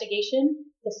their investigation,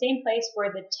 the same place where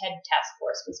the TED Task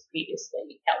Force was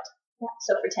previously held. Yeah,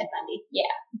 so for Ted Bundy. Yeah,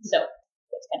 so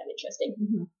that's kind of interesting.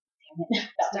 Damn it.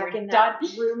 Stuck in that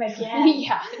room again.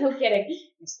 Yeah, no kidding.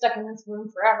 You're stuck in this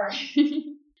room forever.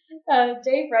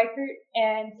 Dave Reichert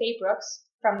and Faye Brooks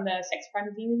from the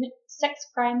Sex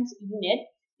Crimes Unit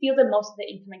fielded most of the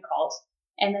incoming calls,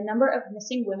 and the number of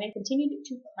missing women continued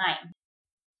to climb.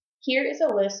 Here is a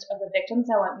list of the victims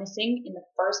that went missing in the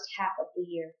first half of the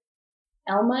year.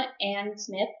 Elma Ann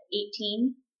Smith,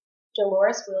 18.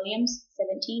 Dolores Williams,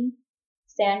 17.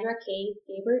 Sandra K.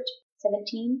 Gabert,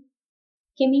 17.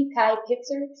 Kimmy Kai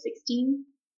Pitzer, 16.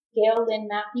 Gail Lynn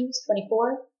Matthews,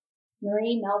 24.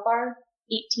 Marie Melbar,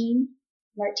 18.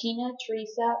 Martina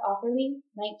Teresa Offerly,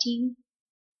 19.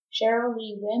 Cheryl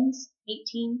Lee Wims,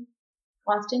 18.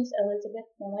 Constance Elizabeth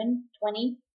Owen,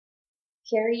 20.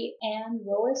 Carrie Ann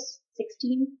Roas,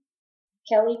 16.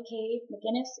 Kelly K.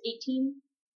 McGinnis, 18.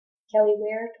 Kelly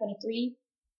Ware, 23.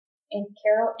 And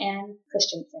Carol Ann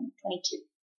Christensen, 22.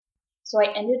 So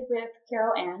I ended with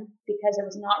Carol Ann because it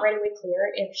was not right away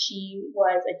clear if she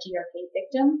was a GRK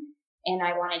victim, and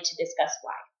I wanted to discuss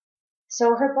why.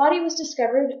 So her body was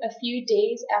discovered a few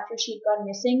days after she'd gone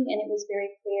missing, and it was very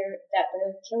clear that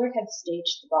the killer had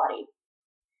staged the body.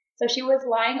 So she was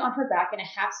lying on her back in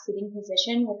a half-sitting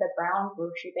position with a brown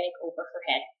grocery bag over her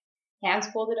head,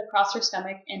 hands folded across her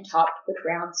stomach and topped with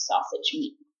ground sausage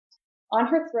meat. On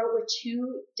her throat were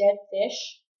 2 dead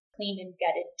fish, cleaned and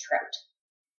gutted trout,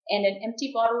 and an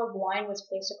empty bottle of wine was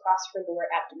placed across her lower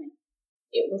abdomen.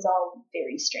 It was all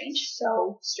very strange.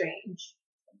 So strange.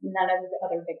 None of the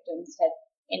other victims had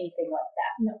anything like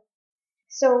that. No.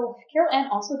 So Carol Ann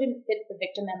also didn't fit the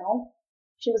victim MO.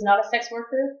 She was not a sex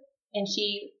worker, and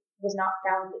she was not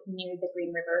found near the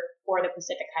Green River or the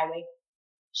Pacific Highway.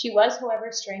 She was,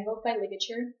 however, strangled by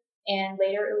ligature, and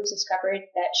later it was discovered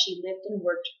that she lived and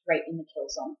worked right in the kill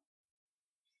zone.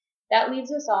 That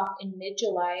leaves us off in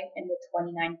mid-July and with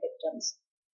 29 victims.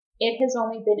 It has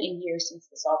only been a year since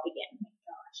this all began. Oh my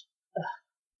gosh. Ugh.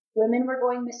 Women were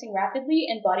going missing rapidly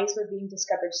and bodies were being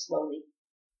discovered slowly.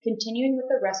 Continuing with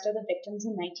the rest of the victims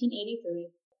in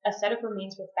 1983, a set of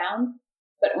remains were found,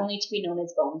 but only to be known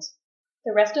as bones.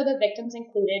 The rest of the victims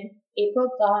included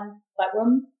April Dawn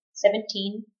Buttram,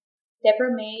 17,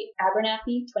 Deborah May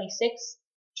Abernathy, 26,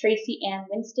 Tracy Ann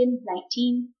Winston,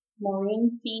 19,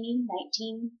 Maureen Feeney,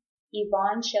 19,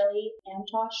 Yvonne Shelley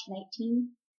Antosh, 19,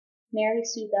 Mary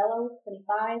Sue Bello,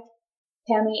 25,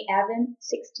 Pammy Avon,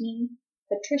 16,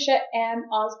 Patricia Ann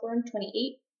Osborne,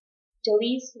 28,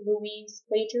 Delise Louise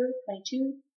Wager,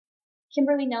 22,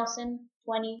 Kimberly Nelson,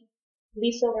 20,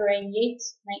 Lisa Lorraine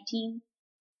Yates, 19,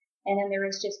 and then there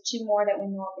was just 2 more that we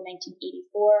know of in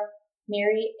 1984,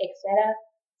 Mary Exeta,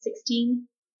 16,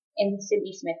 and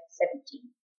Sydney Smith, 17.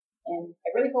 And I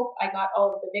really hope I got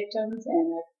all of the victims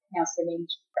and I pronounced their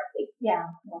names correctly. Yeah.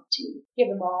 I want to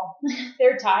give them all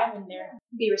their time and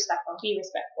be respectful.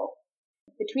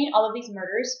 Between all of these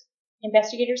murders,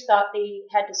 investigators thought they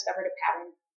had discovered a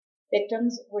pattern.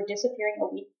 Victims were disappearing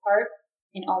a week apart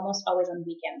and almost always on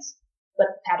weekends,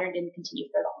 but the pattern didn't continue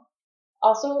for long.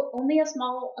 Also, only a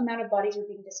small amount of bodies were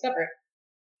being discovered.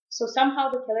 So somehow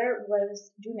the killer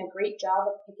was doing a great job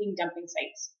of picking dumping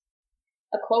sites.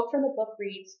 A quote from the book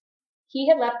reads, "He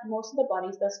had left most of the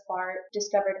bodies thus far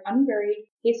discovered unburied,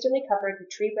 hastily covered with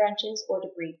tree branches or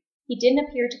debris. He didn't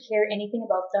appear to care anything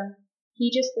about them. He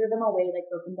just threw them away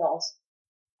like broken dolls."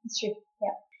 That's true,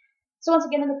 yeah. So once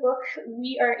again in the book,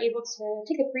 we are able to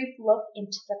take a brief look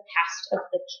into the past of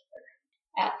the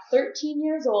killer. At 13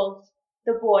 years old,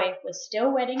 the boy was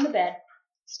still wetting the bed,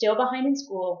 still behind in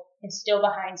school, and still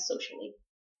behind socially.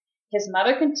 His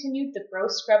mother continued the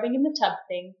gross scrubbing in the tub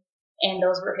thing, and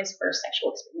those were his first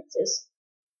sexual experiences.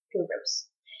 Gross.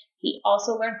 He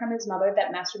also learned from his mother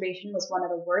that masturbation was one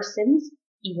of the worst sins,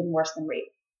 even worse than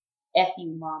rape. F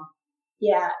you, Mom.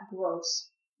 Yeah, gross.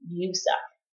 You suck.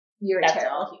 You're a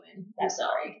terrible human. That's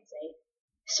all I can say.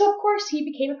 So, of course, he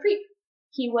became a creep.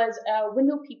 He was a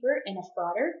window peeper and a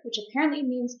frauder, which apparently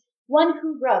means one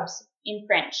who rubs in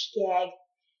French. Gag.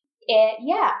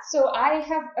 Yeah, so I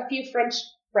have a few French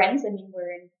friends. I mean,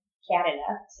 we're in Canada,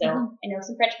 so I know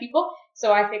some French people.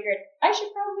 So I figured I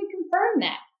should probably confirm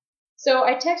that. So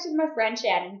I texted my friend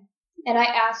Shannon, and I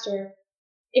asked her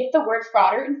if the word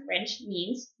frauder in French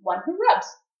means one who rubs.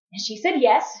 And she said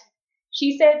yes.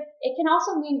 She said it can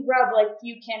also mean rub, like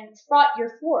you can fraught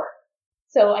your floor.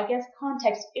 So I guess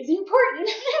context is important.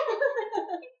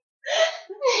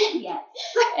 Yes.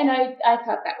 And I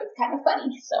thought that was kind of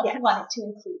funny, so I wanted to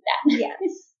include that.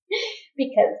 Yes.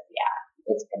 Because, yeah,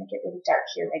 it's going to get really dark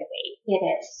here right away. It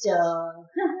is. So,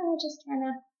 just trying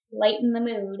to lighten the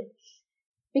mood.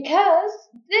 Because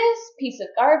this piece of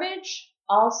garbage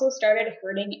also started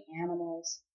hurting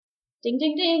animals. Ding,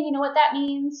 ding, ding. You know what that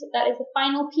means? That is the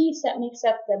final piece that makes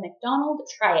up the McDonald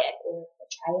Triad, or the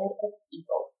Triad of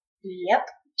Evil. Yep.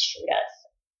 It sure does.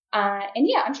 And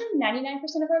yeah, I'm sure 99%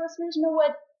 of our listeners know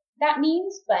what that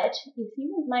means, but if you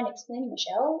wouldn't mind explaining,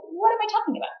 Michelle, what am I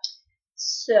talking about?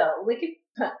 So,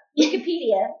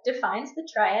 Wikipedia defines the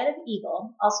Triad of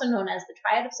Evil, also known as the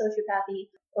Triad of Sociopathy,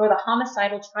 or the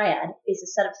Homicidal Triad, is a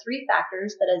set of 3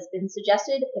 factors that has been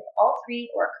suggested if all 3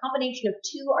 or a combination of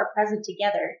 2 are present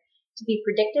together to be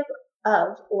predictive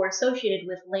of or associated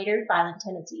with later violent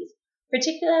tendencies.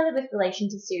 particularly with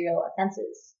relation to serial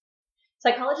offenses.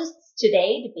 Psychologists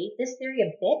today debate this theory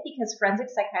a bit because forensic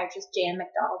psychiatrist Jan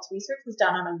McDonald's research was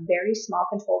done on a very small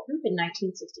control group in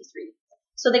 1963.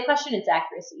 So they question its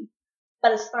accuracy.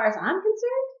 But as far as I'm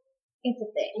concerned, it's a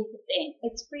thing. It's a thing.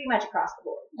 It's pretty much across the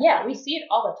board. Yeah, we see it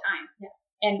all the time. Yeah.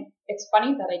 And it's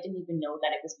funny that I didn't even know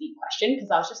that it was being questioned because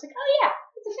I was just like, oh yeah,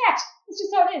 it's a fact. It's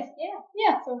just how it is. Yeah.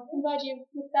 Yeah, so I'm glad you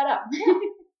looked that up.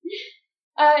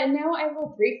 Now I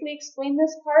will briefly explain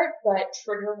this part, but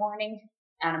trigger warning,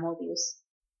 animal abuse.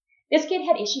 This kid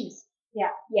had issues.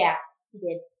 Yeah, he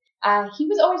did. He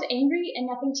was always angry and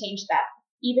nothing changed that,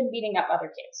 even beating up other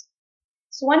kids.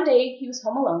 So one day he was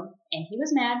home alone and he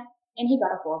was mad and he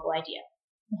got a horrible idea.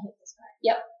 I hate this part.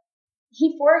 Yep.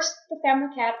 He forced the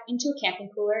family cat into a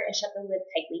camping cooler and shut the lid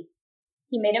tightly.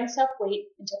 He made himself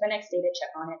wait until the next day to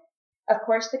check on it. Of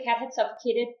course, the cat had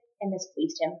suffocated and this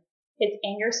pleased him. His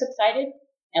anger subsided,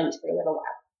 at least for a little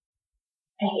while.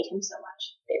 I hate him so much.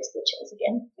 There's the chills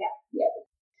again. Yeah.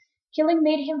 Killing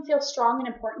made him feel strong and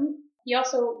important. He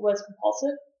also was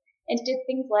compulsive and did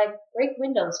things like break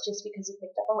windows just because he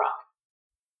picked up a rock.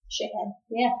 Shithead.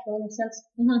 Yeah, totally makes sense.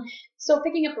 Mm-hmm. So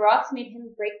picking up rocks made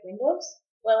him break windows.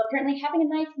 Well, apparently having a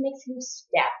knife makes him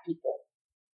stab people.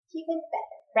 Even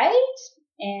better. Right?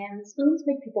 And spoons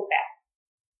make people fat.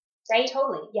 Right?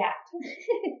 Totally. Yeah.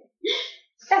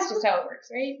 That's just how it works,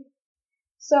 right?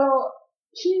 So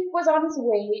he was on his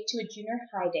way to a junior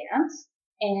high dance,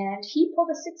 and he pulled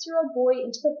a 6-year-old boy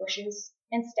into the bushes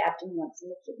and stabbed him once in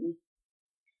the kidney.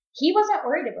 He wasn't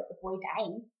worried about the boy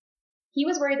dying. He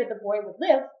was worried that the boy would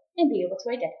live and be able to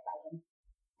identify him.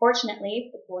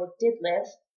 Fortunately, the boy did live.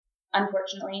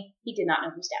 Unfortunately, he did not know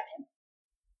who stabbed him.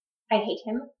 I hate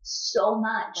him so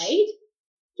much. Right?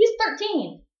 He's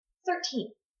 13.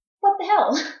 13. What the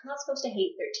hell? I'm not supposed to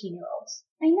hate 13-year-olds.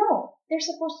 I know. They're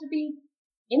supposed to be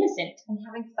innocent. And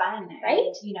having fun, right?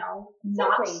 And, you know,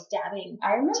 Exactly. not stabbing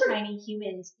I remember tiny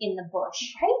humans in the bush.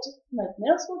 Right? Like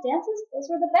middle school dances, those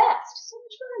were the best. So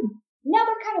much fun. Now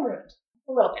they're kind of ruined.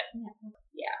 A little bit.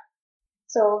 Yeah.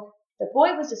 So the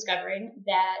boy was discovering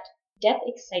that death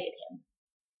excited him.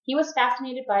 He was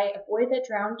fascinated by a boy that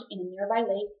drowned in a nearby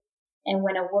lake, and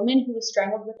when a woman who was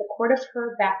strangled with the cord of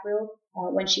her bathrobe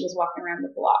when she was walking around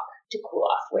the block to cool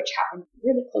off, which happened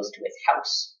really close to his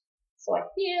house. So I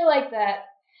feel like that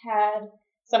had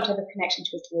some type of connection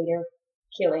to his later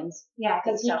killings. Yeah,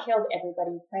 because he killed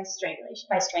everybody by strangulation.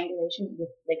 By strangulation with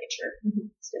ligature,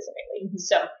 specifically. Mm-hmm.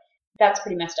 So that's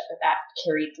pretty messed up that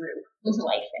carried through his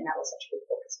life, and that was such a big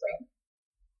focus for him.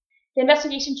 The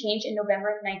investigation changed in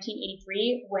November of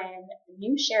 1983 when the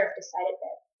new sheriff decided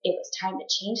that it was time to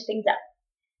change things up.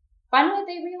 Finally,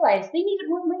 they realized they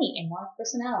needed more money and more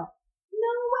personnel.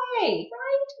 No way!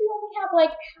 Right? We only have,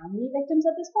 like, how many victims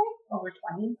at this point? Over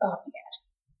 20. Oh, my God.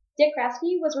 Dick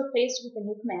Kraske was replaced with a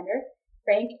new commander,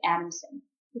 Frank Adamson,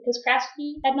 because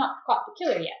Kraske had not caught the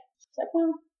killer yet. It's like,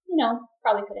 well, you know,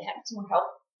 probably could have had some more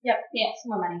help. Yep. Yeah,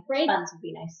 some more money. Right? Funds would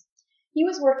be nice. He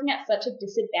was working at such a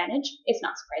disadvantage, it's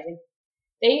not surprising.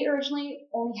 They originally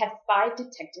only had 5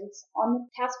 detectives on the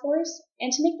task force,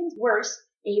 and to make things worse,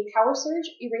 a power surge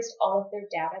erased all of their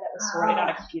data that was sorted on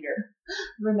a computer.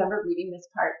 I remember reading this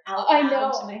part out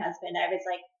loud to my husband. I was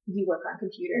like, you work on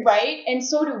computers. Right? And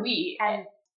so do we. And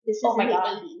this is in the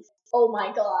 80s. Oh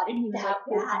my God. And he was like,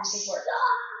 that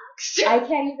sucks. I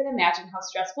can't even imagine how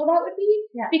stressful that would be.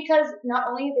 Yeah. Because not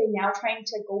only are they now trying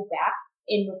to go back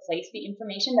and replace the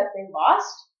information that they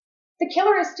lost, the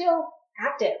killer is still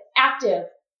active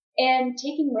and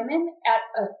taking women at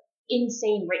an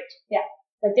insane rate. Yeah.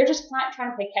 Like they're just trying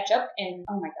to play catch up, and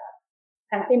oh my God.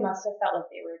 And they must have felt like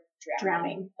they were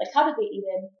drowning. Like how did they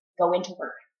even go into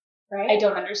work? Right? I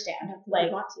don't understand.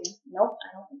 Like, want to. Nope,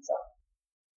 I don't think so.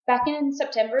 Back in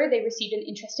September, they received an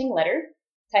interesting letter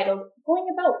titled Going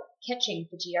About Catching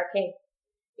the GRK.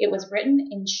 It was written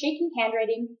in shaky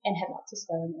handwriting and had lots of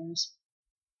spelling errors.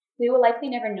 We will likely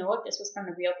never know if this was from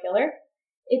the real killer.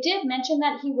 It did mention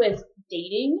that he was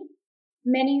dating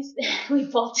many, we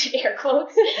both did air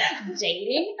quotes,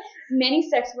 dating many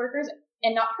sex workers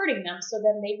and not hurting them, so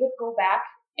then they would go back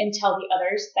and tell the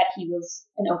others that he was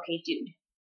an okay dude.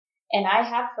 And I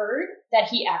have heard that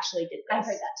he actually did this. I've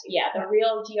heard that too. Yeah, the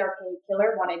real GRK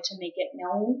killer wanted to make it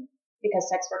known because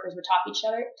sex workers would talk to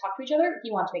each other.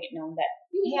 He wanted to make it known that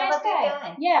he was a nice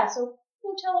guy. Yeah, so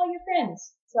go tell all your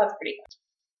friends. So that's pretty good.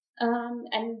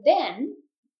 And then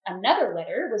another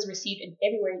letter was received in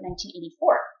February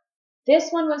 1984. This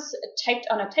one was typed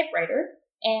on a typewriter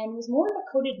and was more of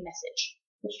a coded message,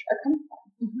 which are kind of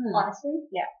fun, honestly.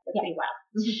 Yeah, they're pretty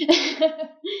wild.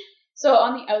 So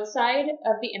on the outside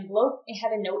of the envelope, it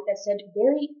had a note that said,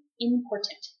 very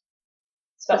important.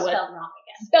 Spelled wrong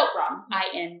again. Spelled wrong.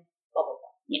 I-N, blah, blah,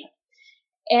 blah. You know.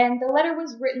 And the letter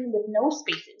was written with no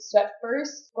spaces. So at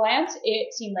first glance,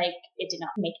 it seemed like it did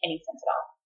not make any sense at all.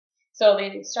 So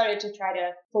they started to try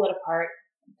to pull it apart,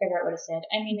 figure out what it said.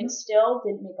 I mean, it still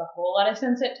didn't make a whole lot of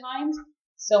sense at times.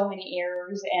 So many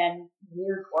errors and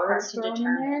weird words thrown in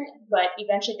there. But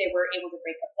eventually they were able to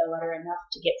break up the letter enough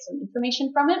to get some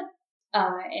information from it.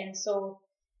 And so,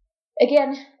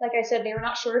 again, like I said, they were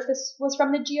not sure if this was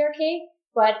from the GRK,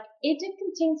 but it did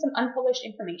contain some unpublished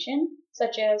information,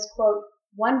 such as, quote,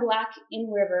 one black in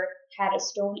river had a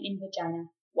stone in vagina.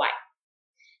 Why?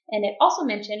 And it also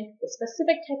mentioned the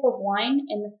specific type of wine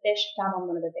and the fish found on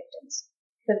one of the victims.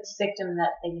 The victim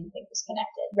that they didn't think was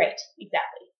connected. Right,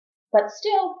 exactly. But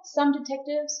still, some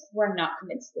detectives were not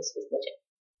convinced this was legit.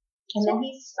 And then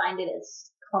he signed it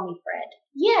as Call Me Fred.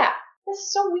 Yeah, this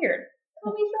is so weird.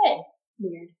 Call me Fred.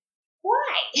 Weird.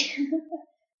 Why?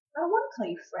 I don't want to call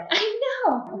you Fred. I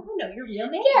know. I want to know your real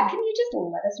name. Yeah, can you just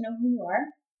let us know who you are?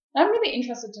 I'm really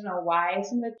interested to know why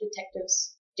some of the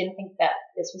detectives didn't think that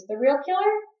this was the real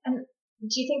killer. And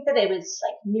do you think that it was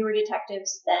like newer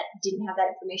detectives that didn't have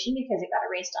that information because it got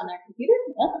erased on their computer?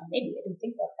 Oh, maybe I didn't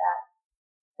think about that.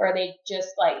 Or they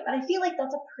just like. But I feel like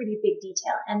that's a pretty big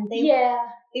detail, and they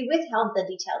withheld the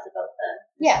details about the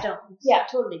stones. Yeah,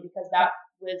 totally, because that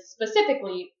was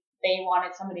specifically they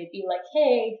wanted somebody to be like,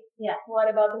 hey, what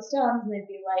about the stones? And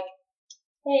they'd be like,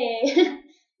 hey.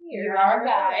 You're our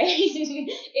guy.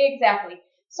 Exactly.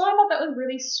 So I thought that was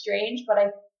really strange, but I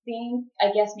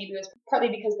guess maybe it was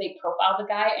partly because they profiled the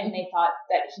guy and they thought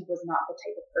that he was not the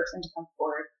type of person to come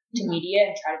forward to media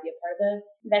and try to be a part of the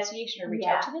investigation or reach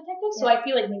out to detectives. So I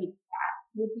feel like maybe that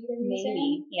would be the reason.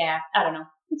 Maybe. Yeah, I don't know.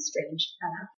 It's strange.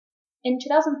 I don't know. In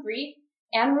 2003,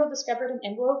 Anne Rule discovered an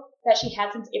envelope that she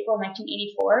had since April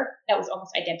 1984 that was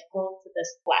almost identical to this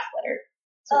last letter.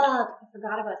 So I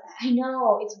forgot about that. I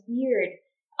know. It's weird.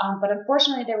 But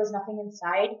unfortunately, there was nothing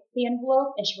inside the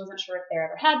envelope, and she wasn't sure if there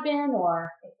ever had been,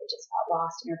 or if it just got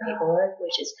lost in her paperwork,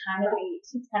 which is kind of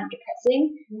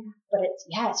depressing. Yeah. But it's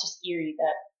just eerie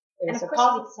that it was and of course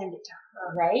you could send it to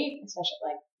her, right?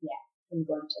 Especially when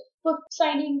going to book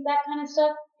signings, that kind of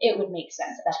stuff. It would make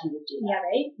sense that he would do that,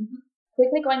 right? Mm-hmm.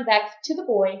 Quickly going back to the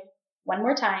boy one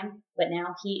more time, but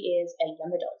now he is a young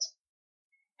adult.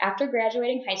 After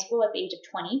graduating high school at the age of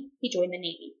 20, he joined the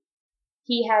Navy.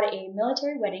 He had a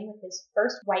military wedding with his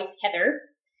first wife, Heather,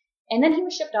 and then he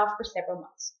was shipped off for several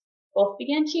months. Both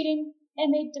began cheating,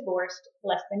 and they divorced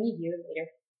less than a year later.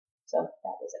 So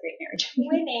that was a great marriage.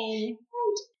 Winning.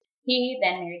 Right. He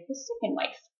then married his second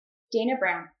wife, Dana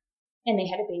Brown, and they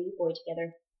had a baby boy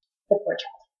together. The poor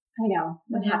child. I know.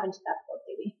 What happened to that poor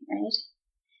baby? Right.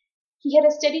 He had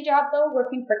a steady job, though,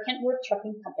 working for Kentworth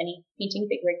Trucking Company, painting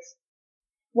big rigs.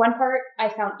 One part I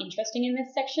found interesting in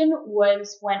this section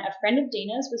was when a friend of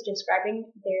Dana's was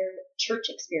describing their church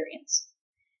experience.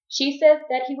 She said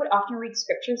that he would often read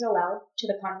scriptures aloud to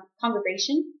the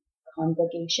congregation.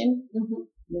 Mm-hmm.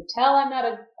 You tell I'm not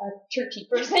a churchy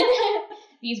person.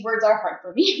 These words are hard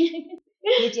for me.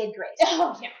 You did great.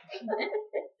 Oh, yeah.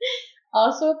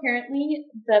 Also, apparently,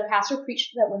 the pastor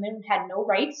preached that women had no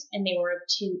rights and they were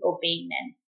to obey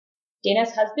men.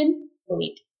 Dana's husband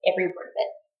believed every word of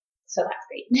it. So that's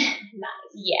great.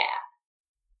 Nice. Yeah.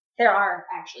 There are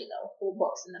actually, though, whole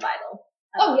books in the Bible.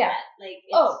 Oh, yeah.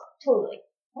 It's totally.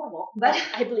 Horrible. But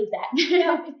I believe that.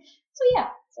 Yeah.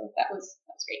 So that was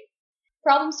great.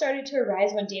 Problems started to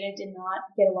arise when Dana did not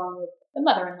get along with the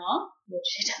mother-in-law,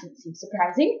 which doesn't seem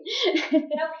surprising.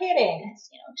 No kidding.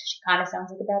 She kind of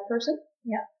sounds like a bad person.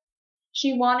 Yeah.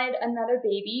 She wanted another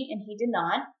baby, and he did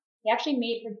not. He actually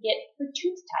made her get her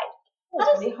tubes tied.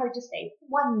 That's really hard to say.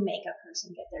 One make a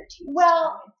person get their tubes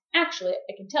tied. Actually,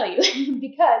 I can tell you,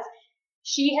 because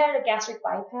she had a gastric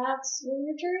bypass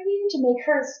surgery to make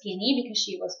her skinny because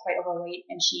she was quite overweight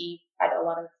and she had a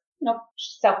lot of,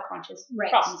 self-conscious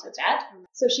problems with that.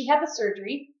 So she had the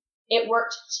surgery. It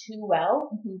worked too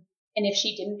well. Mm-hmm. And if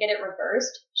she didn't get it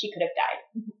reversed, she could have died.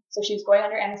 Mm-hmm. So she was going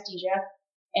under anesthesia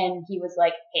and he was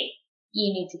like, hey,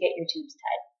 you need to get your tubes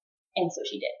tied. And so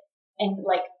she did. And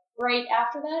right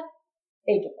after that,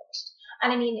 they divorced.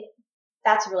 And I mean,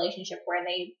 that's a relationship where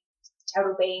they out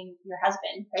obeying your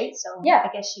husband, right? So yeah,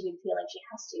 I guess she would feel like she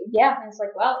has to. Yeah, and it's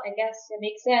like, well, I guess it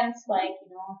makes sense.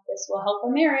 This will help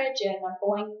our marriage, and I'm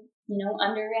going,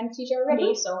 under anesthesia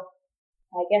already, so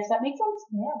I guess that makes sense.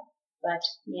 Yeah. But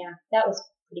yeah, that was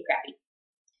pretty crappy.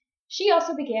 She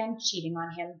also began cheating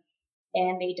on him,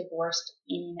 and they divorced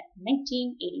in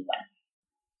 1981,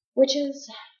 which is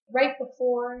right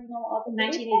before, all the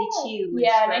 1982.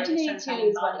 Yeah, 1982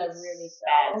 is when the really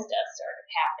bad stuff started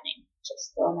happening.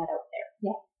 Just throwing that out there.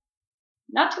 Yeah.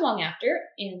 Not too long after,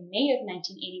 in May of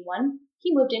 1981,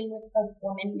 he moved in with a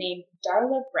woman named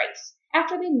Darla Bryce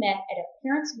after they met at a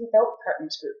Parents Without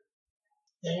Partners group.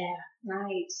 Yeah,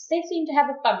 right. They seemed to have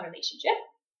a fun relationship.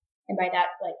 And by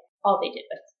that, like, all they did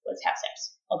was have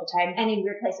sex all the time. And in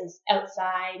weird places.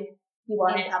 Outside, in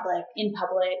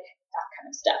public, that kind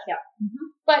of stuff. Yeah. Mm-hmm.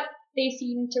 But they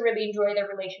seemed to really enjoy their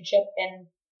relationship and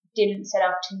didn't set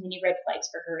off too many red flags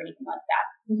for her or anything like that.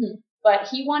 Mm-hmm. But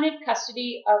he wanted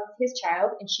custody of his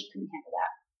child, and she couldn't handle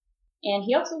that. And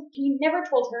he never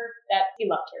told her that he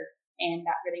loved her, and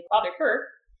that really bothered her,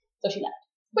 so she left.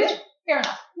 Which, fair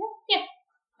enough. Yeah.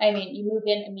 I mean, you move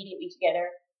in immediately together,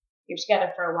 you're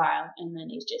together for a while, and then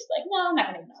he's just like, no, I'm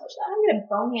not going to acknowledge that. I'm going to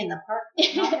bone you in the park.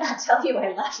 I'm not going to tell you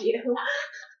I love you.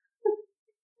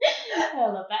 I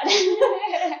love that.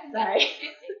 Sorry.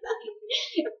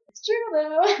 It's true,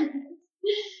 though.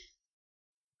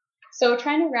 So,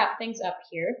 trying to wrap things up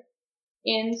here.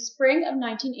 In spring of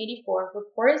 1984,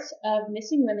 reports of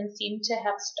missing women seemed to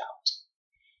have stopped.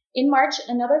 In March,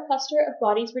 another cluster of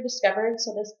bodies were discovered,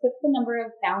 so this put the number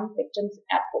of found victims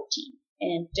at 14.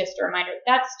 And just a reminder,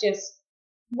 that's just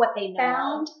what they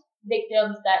found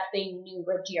victims that they knew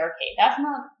were GRK. That's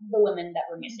not the women that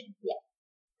were missing. Yeah.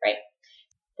 Right?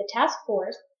 The task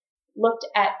force looked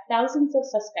at thousands of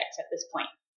suspects at this point,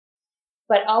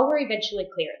 but all were eventually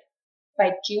cleared.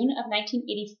 By June of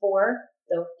 1984,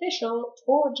 the official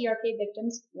total of GRK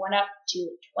victims went up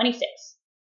to 26.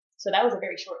 So that was a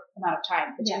very short amount of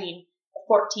time between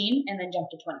 14 and then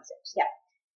jumped to 26. Yeah.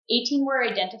 18 were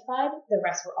identified, the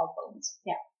rest were all bones.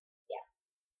 Yeah.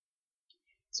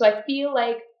 So I feel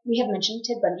like we have mentioned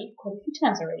Ted Bundy quite a few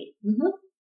times already. Mm-hmm.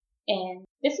 And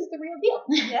this is the real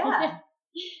deal. Yeah.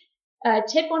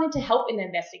 Ted wanted to help in the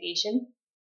investigation,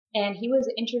 and he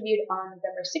was interviewed on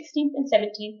November 16th and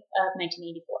 17th of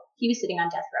 1984. He was sitting on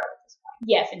death row at this point.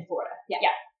 Yes, in Florida.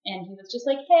 Yeah. And he was just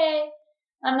like, hey,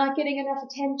 I'm not getting enough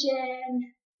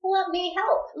attention. Let me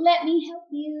help. Let me help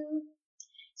you.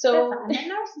 So I'm a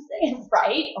narcissist.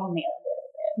 Right? Only a little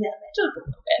bit. No, just a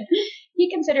little bit. He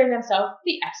considered himself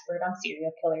the expert on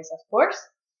serial killers, of course.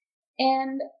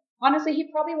 And honestly,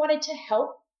 he probably wanted to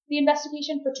help the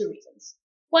investigation for two reasons.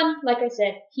 One, like I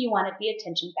said, he wanted the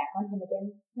attention back on him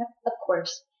again, of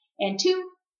course. And two,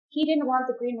 he didn't want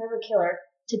the Green River Killer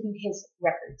to be his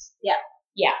records. Yeah.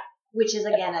 Yeah. Which is,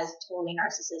 again, a totally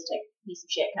narcissistic piece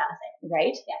of shit kind of thing.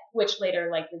 Right? Yeah. Which later,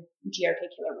 like, the GRK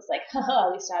killer was like, haha,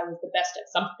 at least I was the best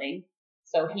at something.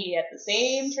 So he had the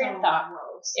same train of thought.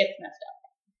 Gross. It's messed up.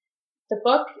 The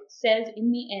book says,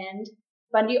 in the end,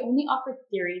 Bundy only offered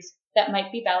theories that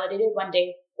might be validated one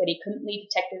day, but he couldn't lead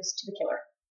detectives to the killer.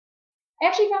 I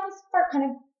actually found this part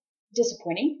kind of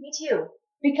disappointing. Me too.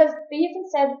 Because they even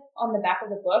said on the back of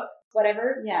the book,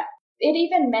 whatever, yeah, it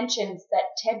even mentions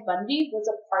that Ted Bundy was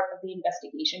a part of the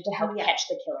investigation to help catch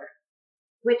the killer.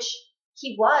 Which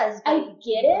he was, but I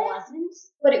get it, wasn't,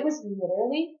 but it was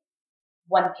literally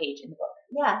one page in the book.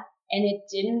 Yeah. And it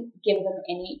didn't give them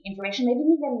any information. They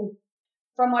didn't even,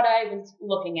 from what I was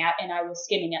looking at, and I was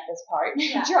skimming at this part,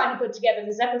 trying to put together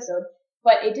this episode,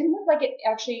 but it didn't look like it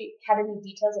actually had any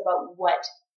details about what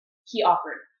he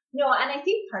offered. No, and I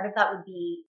think part of that would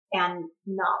be and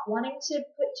not wanting to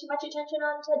put too much attention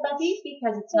on Ted Bundy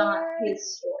because it's not his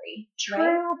story. True,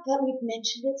 right? But we've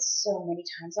mentioned it so many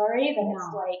times already that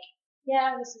it's like,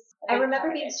 yeah, this is. I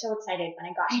remember being so excited when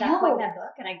I got to that point in that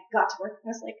book and I got to work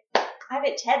and I was like, I'm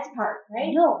at Ted's part,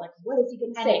 right? I know, like, what is he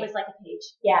going to say? And it was like a page.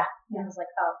 Yeah. And I was like,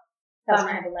 oh, that was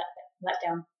kind of a let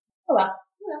down. Oh, well.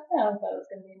 I thought it was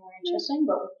going to be more interesting,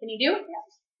 but what can you do? Yeah.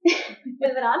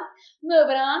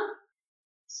 Moving on.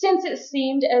 Since it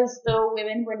seemed as though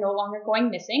women were no longer going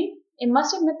missing, it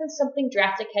must have meant that something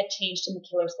drastic had changed in the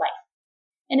killer's life.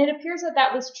 And it appears that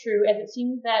that was true, as it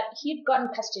seemed that he had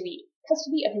gotten custody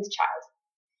of his child.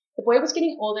 The boy was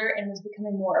getting older and was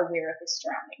becoming more aware of his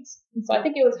surroundings. And so I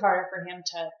think it was harder for him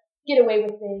to get away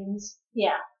with things.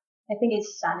 Yeah. I think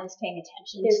his son is paying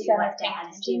attention to what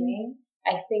Dad's doing.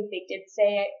 I think they did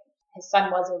say it. His son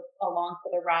was along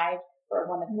for the ride for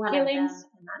one of the killings.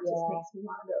 And that just makes me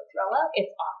want to go throw up.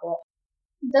 It's awful.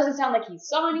 It doesn't sound like he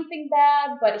saw anything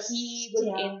bad, but he was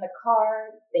in the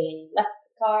car. They left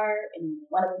the car, and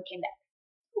one of them came back.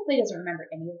 Hopefully he doesn't remember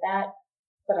any of that,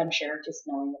 but I'm sure just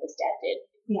knowing what his dad did.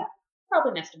 Yeah.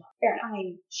 Probably messed him up. Fair enough.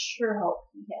 I sure hope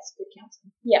he has good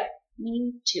counseling. Yep.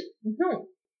 Me too. Mm-hmm.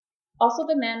 Also,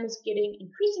 the man was getting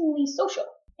increasingly social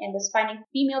and was finding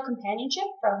female companionship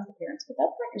from the Parents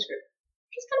Without Partners group.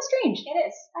 Which is kind of strange. It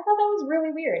is. I thought that was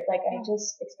really weird. Like, I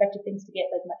just expected things to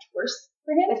get, like, much worse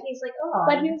for him. But he's like,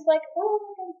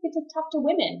 I get to talk to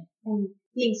women. And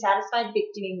being satisfied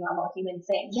with doing normal human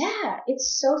things. Yeah,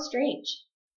 it's so strange.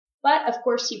 But, of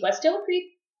course, he was still a creep,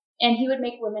 and he would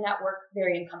make women at work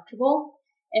very uncomfortable,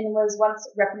 and was once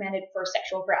reprimanded for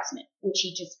sexual harassment, which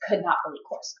he just could not believe, of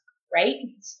course, right?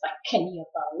 It's like, can you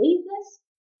believe this?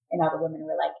 And all the women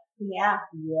were like, yeah.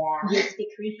 You used to be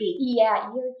creepy. Yeah,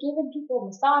 you're giving people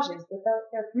massages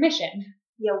without their permission.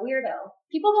 You weirdo.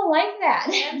 People don't like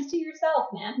that. Hands to yourself,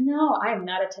 man. No, I'm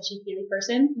not a touchy-feely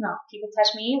person. No, people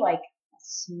touch me, like, I'll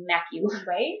smack you,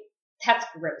 right? That's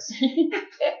gross.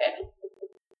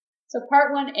 So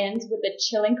part 1 ends with a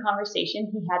chilling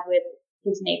conversation he had with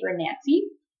his neighbor Nancy,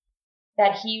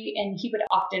 that he would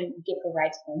often give her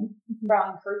rides home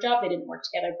from her job. They didn't work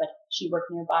together, but she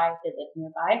worked nearby, they lived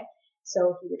nearby,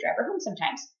 so he would drive her home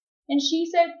sometimes. And she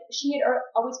said she had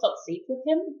always felt safe with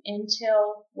him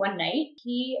until one night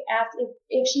he asked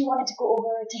if she wanted to go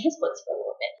over to his place for a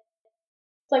little bit.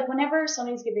 It's like whenever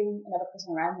somebody's giving another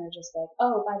person a ride, they're just like,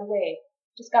 oh, by the way,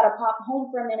 just gotta pop home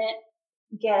for a minute.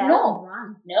 Get out and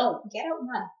run. No. Get out and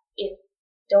run.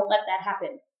 Don't let that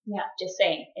happen. Yeah, just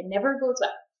saying. It never goes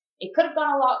well. It could have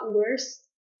gone a lot worse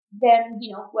than,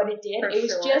 what it did. It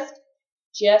was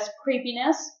just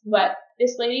creepiness, but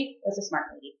this lady was a smart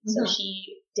lady. So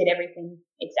she did everything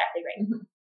exactly right.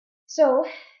 So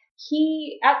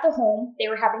at the home, they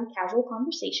were having casual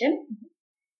conversation,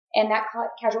 and that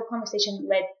casual conversation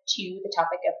led to the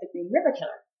topic of the Green River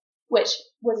Killer, which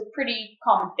was a pretty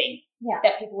common thing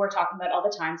that people were talking about all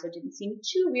the time, so it didn't seem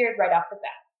too weird right off the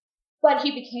bat. But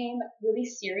he became really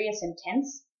serious and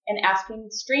tense, and asking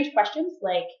strange questions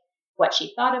like what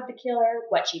she thought of the killer,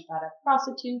 what she thought of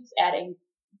prostitutes, adding,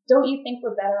 don't you think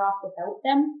we're better off without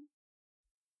them?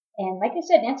 And like I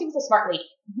said, Nancy was a smart lady.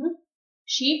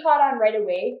 She caught on right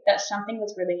away that something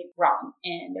was really wrong,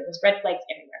 and there was red flags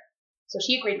everywhere. So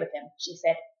she agreed with him. She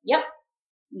said, yep,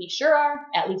 we sure are.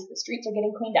 At least the streets are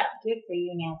getting cleaned up. Good for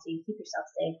you, Nancy. Keep yourself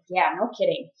safe. Yeah, no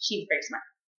kidding. She's very smart.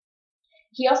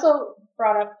 He also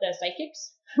brought up the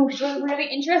psychics, which was really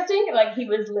interesting. Like, he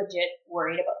was legit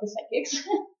worried about the psychics.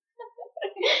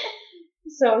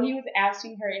 So he was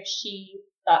asking her if she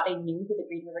thought they knew who the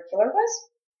Green River Killer was.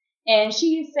 And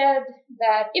she said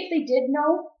that if they did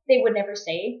know, they would never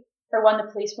say. For one,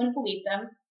 the police wouldn't believe them.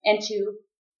 And two,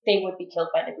 they would be killed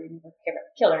by the Green River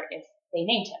Killer if they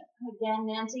named him. Again,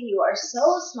 Nancy, you are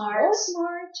so smart. So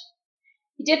smart.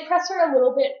 He did press her a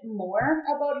little bit more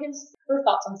about her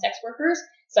thoughts on sex workers,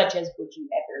 such as, would you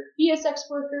ever be a sex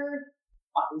worker?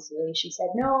 Obviously, she said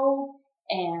no,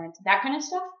 and that kind of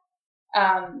stuff.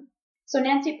 So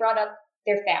Nancy brought up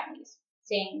their families,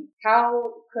 saying,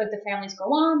 how could the families go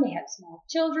on? They had small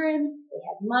children, they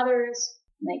had mothers,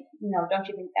 like, don't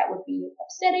you think that would be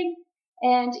upsetting?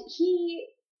 And he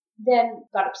then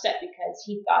got upset because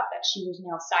he thought that she was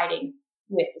now siding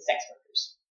with the sex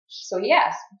workers. So he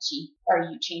asked, are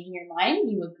you changing your mind?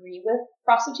 You agree with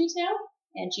prostitutes now?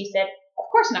 And she said, of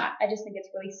course not. I just think it's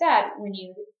really sad when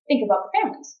you think about the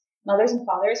families. Mothers and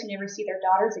fathers who never see their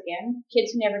daughters again,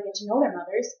 kids who never get to know their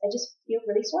mothers. I just feel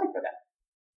really sorry for them.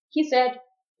 He said,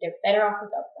 they're better off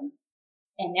without them.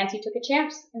 And Nancy took a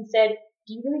chance and said, do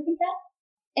you really think that?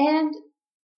 And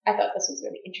I thought this was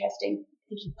really interesting. I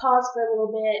think he paused for a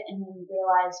little bit and then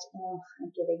realized,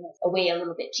 I'm giving this away a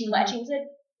little bit too much. And he said,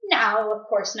 no, of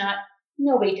course not.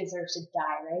 Nobody deserves to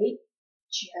die, right?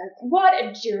 Jerk. What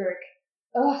a jerk.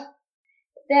 Ugh.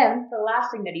 But then the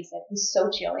last thing that he said was so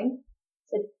chilling.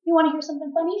 He said, you want to hear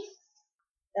something funny?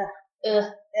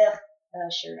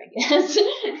 Sure, I guess.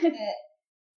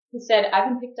 He said, I've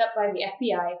been picked up by the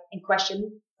FBI and questioned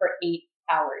for 8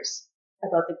 hours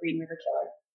about the Green River Killer.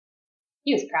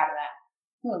 He was proud of that.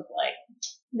 He was like,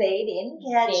 they didn't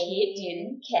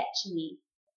catch me.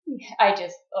 I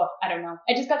don't know.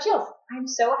 I just got chills. I'm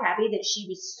so happy that she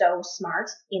was so smart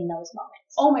in those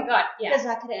moments. Oh my god, yeah. Because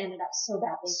that could have ended up so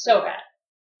badly. So bad.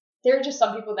 There are just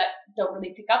some people that don't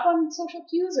really pick up on social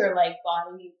cues or like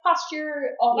body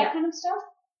posture, all that kind of stuff.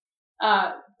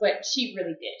 But she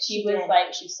really did. She was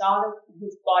like, she saw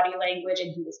his body language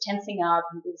and he was tensing up.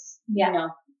 He was,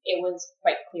 it was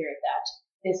quite clear that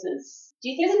this is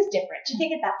different. Do you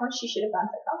think at that point she should have gone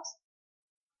to the cops?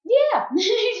 Yeah.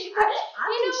 I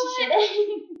think she should have.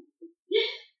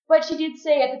 But she did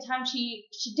say at the time she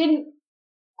didn't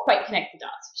quite connect the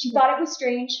dots. She thought it was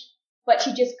strange, but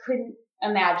she just couldn't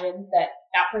imagine that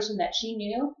person that she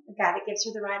knew, the guy that gives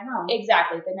her the ride home.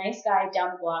 Exactly. The nice guy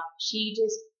down the block. She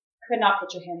just could not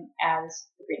picture him as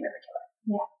the Green River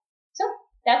Killer. Yeah. So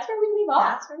that's where we leave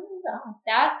off.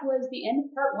 That was the end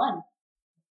of part 1.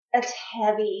 That's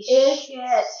heavy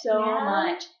shit. So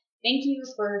much. Thank you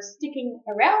for sticking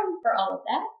around for all of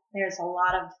that. There's a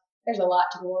lot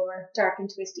to go over. Dark and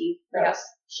twisty gross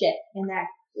shit in there.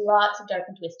 Lots of dark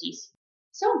and twisties.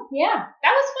 So yeah,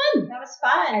 that was fun. That was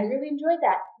fun. I really enjoyed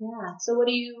that. Yeah. So what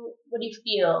do you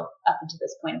feel up until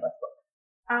this point about the book?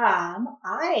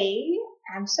 I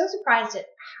am so surprised at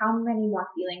how many more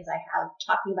feelings I have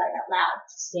talking about it out loud.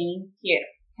 Same here.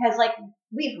 Because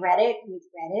we've read it, we've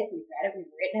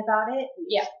written about it,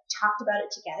 we've talked about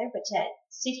it together, but to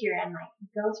sit here and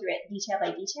go through it detail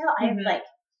by detail, I have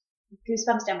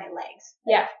goosebumps down my legs.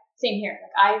 Yeah, same here.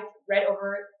 I've read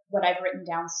over what I've written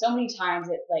down so many times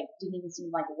it didn't even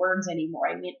seem like words anymore.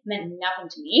 It meant nothing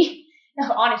to me.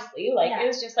 Honestly, it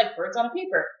was just like words on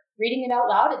paper. Reading it out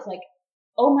loud, it's like,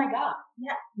 oh my god.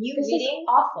 Yeah. This is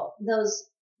awful. Those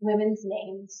women's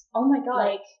names. Oh my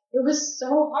god. It was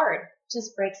so hard.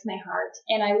 Just breaks my heart.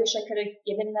 And I wish I could have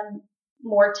given them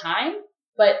more time,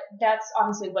 but that's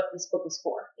honestly what this book is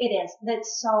for. It is.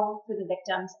 That's so for the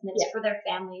victims and it's for their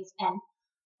families. And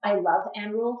I love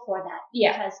Ann Rule for that.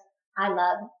 Yeah. Because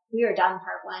we were done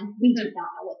part 1. We did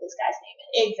not know what this guy's name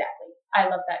is. Exactly. I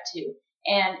love that too.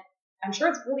 And I'm sure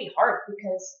it's really hard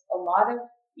because a lot of,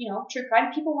 true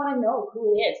crime people want to know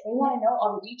who it is. They want to know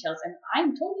all the details. And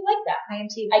I'm totally like that. I am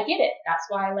too. I get it. That's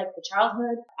why I like the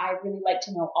childhood. I really like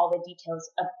to know all the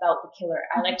details about the killer.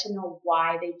 I like to know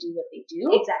why they do what they do.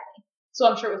 Exactly. So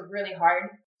I'm sure it was really hard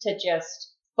to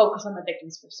just focus on the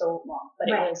victims for so long. But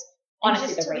it was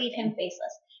honestly just the right to leave thing. him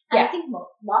faceless. And I think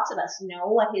lots of us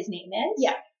know what his name is.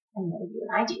 Yeah. I know you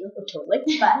and I do. Oh, totally.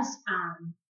 But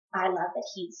I love that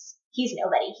he's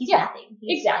nobody. He's nothing.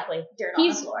 He's exactly. Dirt on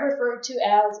the floor. He's referred to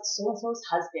as so-and-so's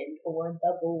husband or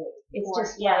the boy. It's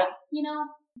just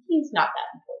he's not that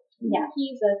important. Yeah.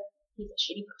 He's a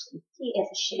shitty person. He is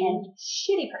a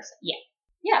shitty person. Yeah.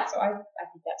 Yeah, so I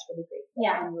think that's really great.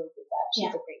 Yeah. I'm really good at that.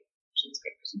 She's a great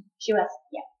person. She was.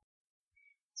 Yeah.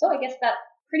 So I guess that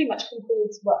pretty much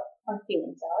concludes what our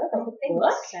feelings are about the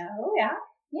book. So, yeah.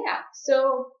 Yeah.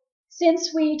 So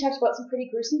since we talked about some pretty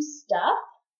gruesome stuff,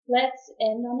 let's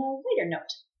end on a lighter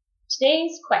note.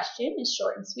 Today's question is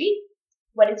short and sweet.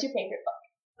 What is your favorite book?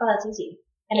 Oh, that's easy.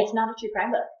 And it's not a true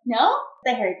crime book. No?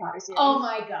 The Harry Potter series. Oh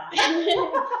my god.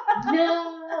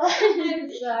 No. I'm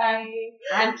sorry.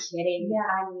 I'm kidding. Yeah.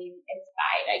 I mean, it's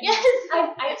fine, I guess.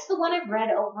 It's the one I've read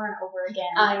over and over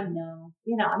again. I know.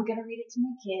 I'm going to read it to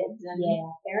my kids. And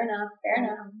fair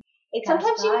enough. It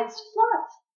sometimes you need some fluff.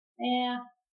 Yeah.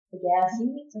 I guess. You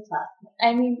need some fluff.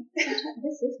 I mean,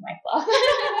 this is my fluff.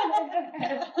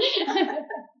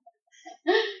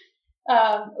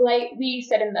 Like we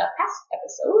said in the past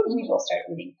episode, we both started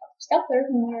reading Helter Skelter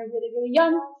when we were really, really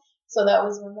young. So that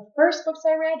was one of the first books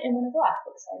I read and one of the last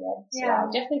books I read. So I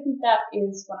definitely think that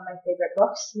is one of my favorite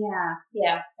books. Yeah.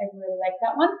 Yeah, I really like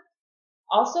that one.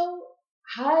 Also,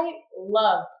 I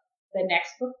love the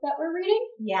next book that we're reading.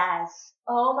 Yes.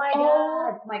 Oh my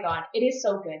god. It is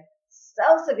so good. So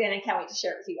good. I can't wait to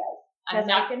share it with you guys. I'm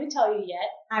not going to tell you yet.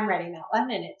 I'm reading that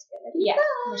one and it's going to be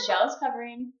fun. Michelle is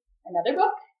covering another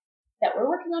book that we're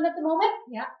working on at the moment.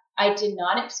 Yeah. I did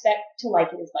not expect to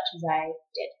like it as much as I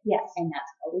did. Yes. And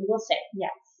that's all we will say.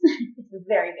 Yes. It's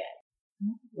very good.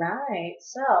 Right.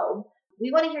 So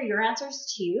we want to hear your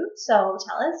answers too. So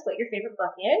tell us what your favorite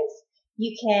book is.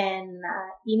 You can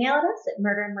email us at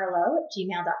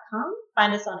murderandmerlot@gmail.com.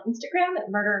 Find us on Instagram at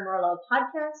Murder and Merlot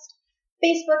Podcast,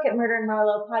 Facebook at Murder and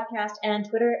Merlot Podcast, and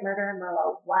Twitter at Murder and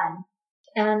Merlot 1.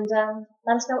 And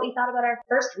let us know what you thought about our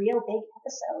first real big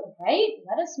episode. Right?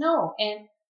 Let us know. And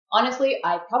honestly,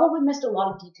 I probably missed a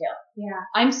lot of detail. Yeah.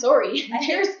 I'm sorry.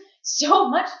 There's so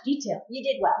much detail. You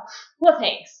did well. Well,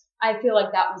 thanks. I feel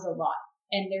like that was a lot.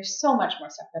 And there's so much more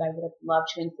stuff that I would have loved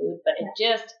to include, but it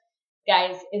just,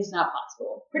 guys, is not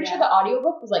possible. Pretty sure the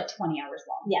audiobook was 20 hours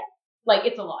long. Yeah.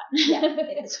 It's a lot. Yeah,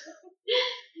 it is.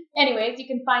 Anyways, you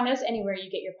can find us anywhere you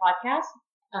get your podcasts.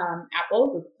 Apple,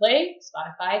 Google Play,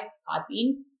 Spotify,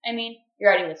 Podbean. I mean, you're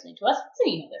already listening to us, so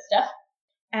you know this stuff.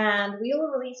 And we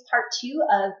will release part 2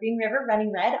 of Green River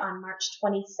Running Red on March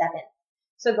 27th.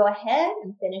 So go ahead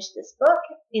and finish this book.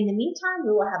 In the meantime,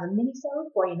 we will have a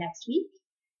mini-sode for you next week.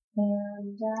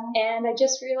 And I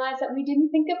just realized that we didn't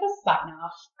think of a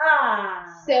sign-off.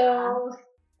 So,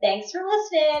 thanks for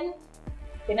listening.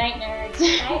 Good night, nerds.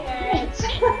 Good night,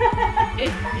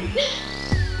 nerds.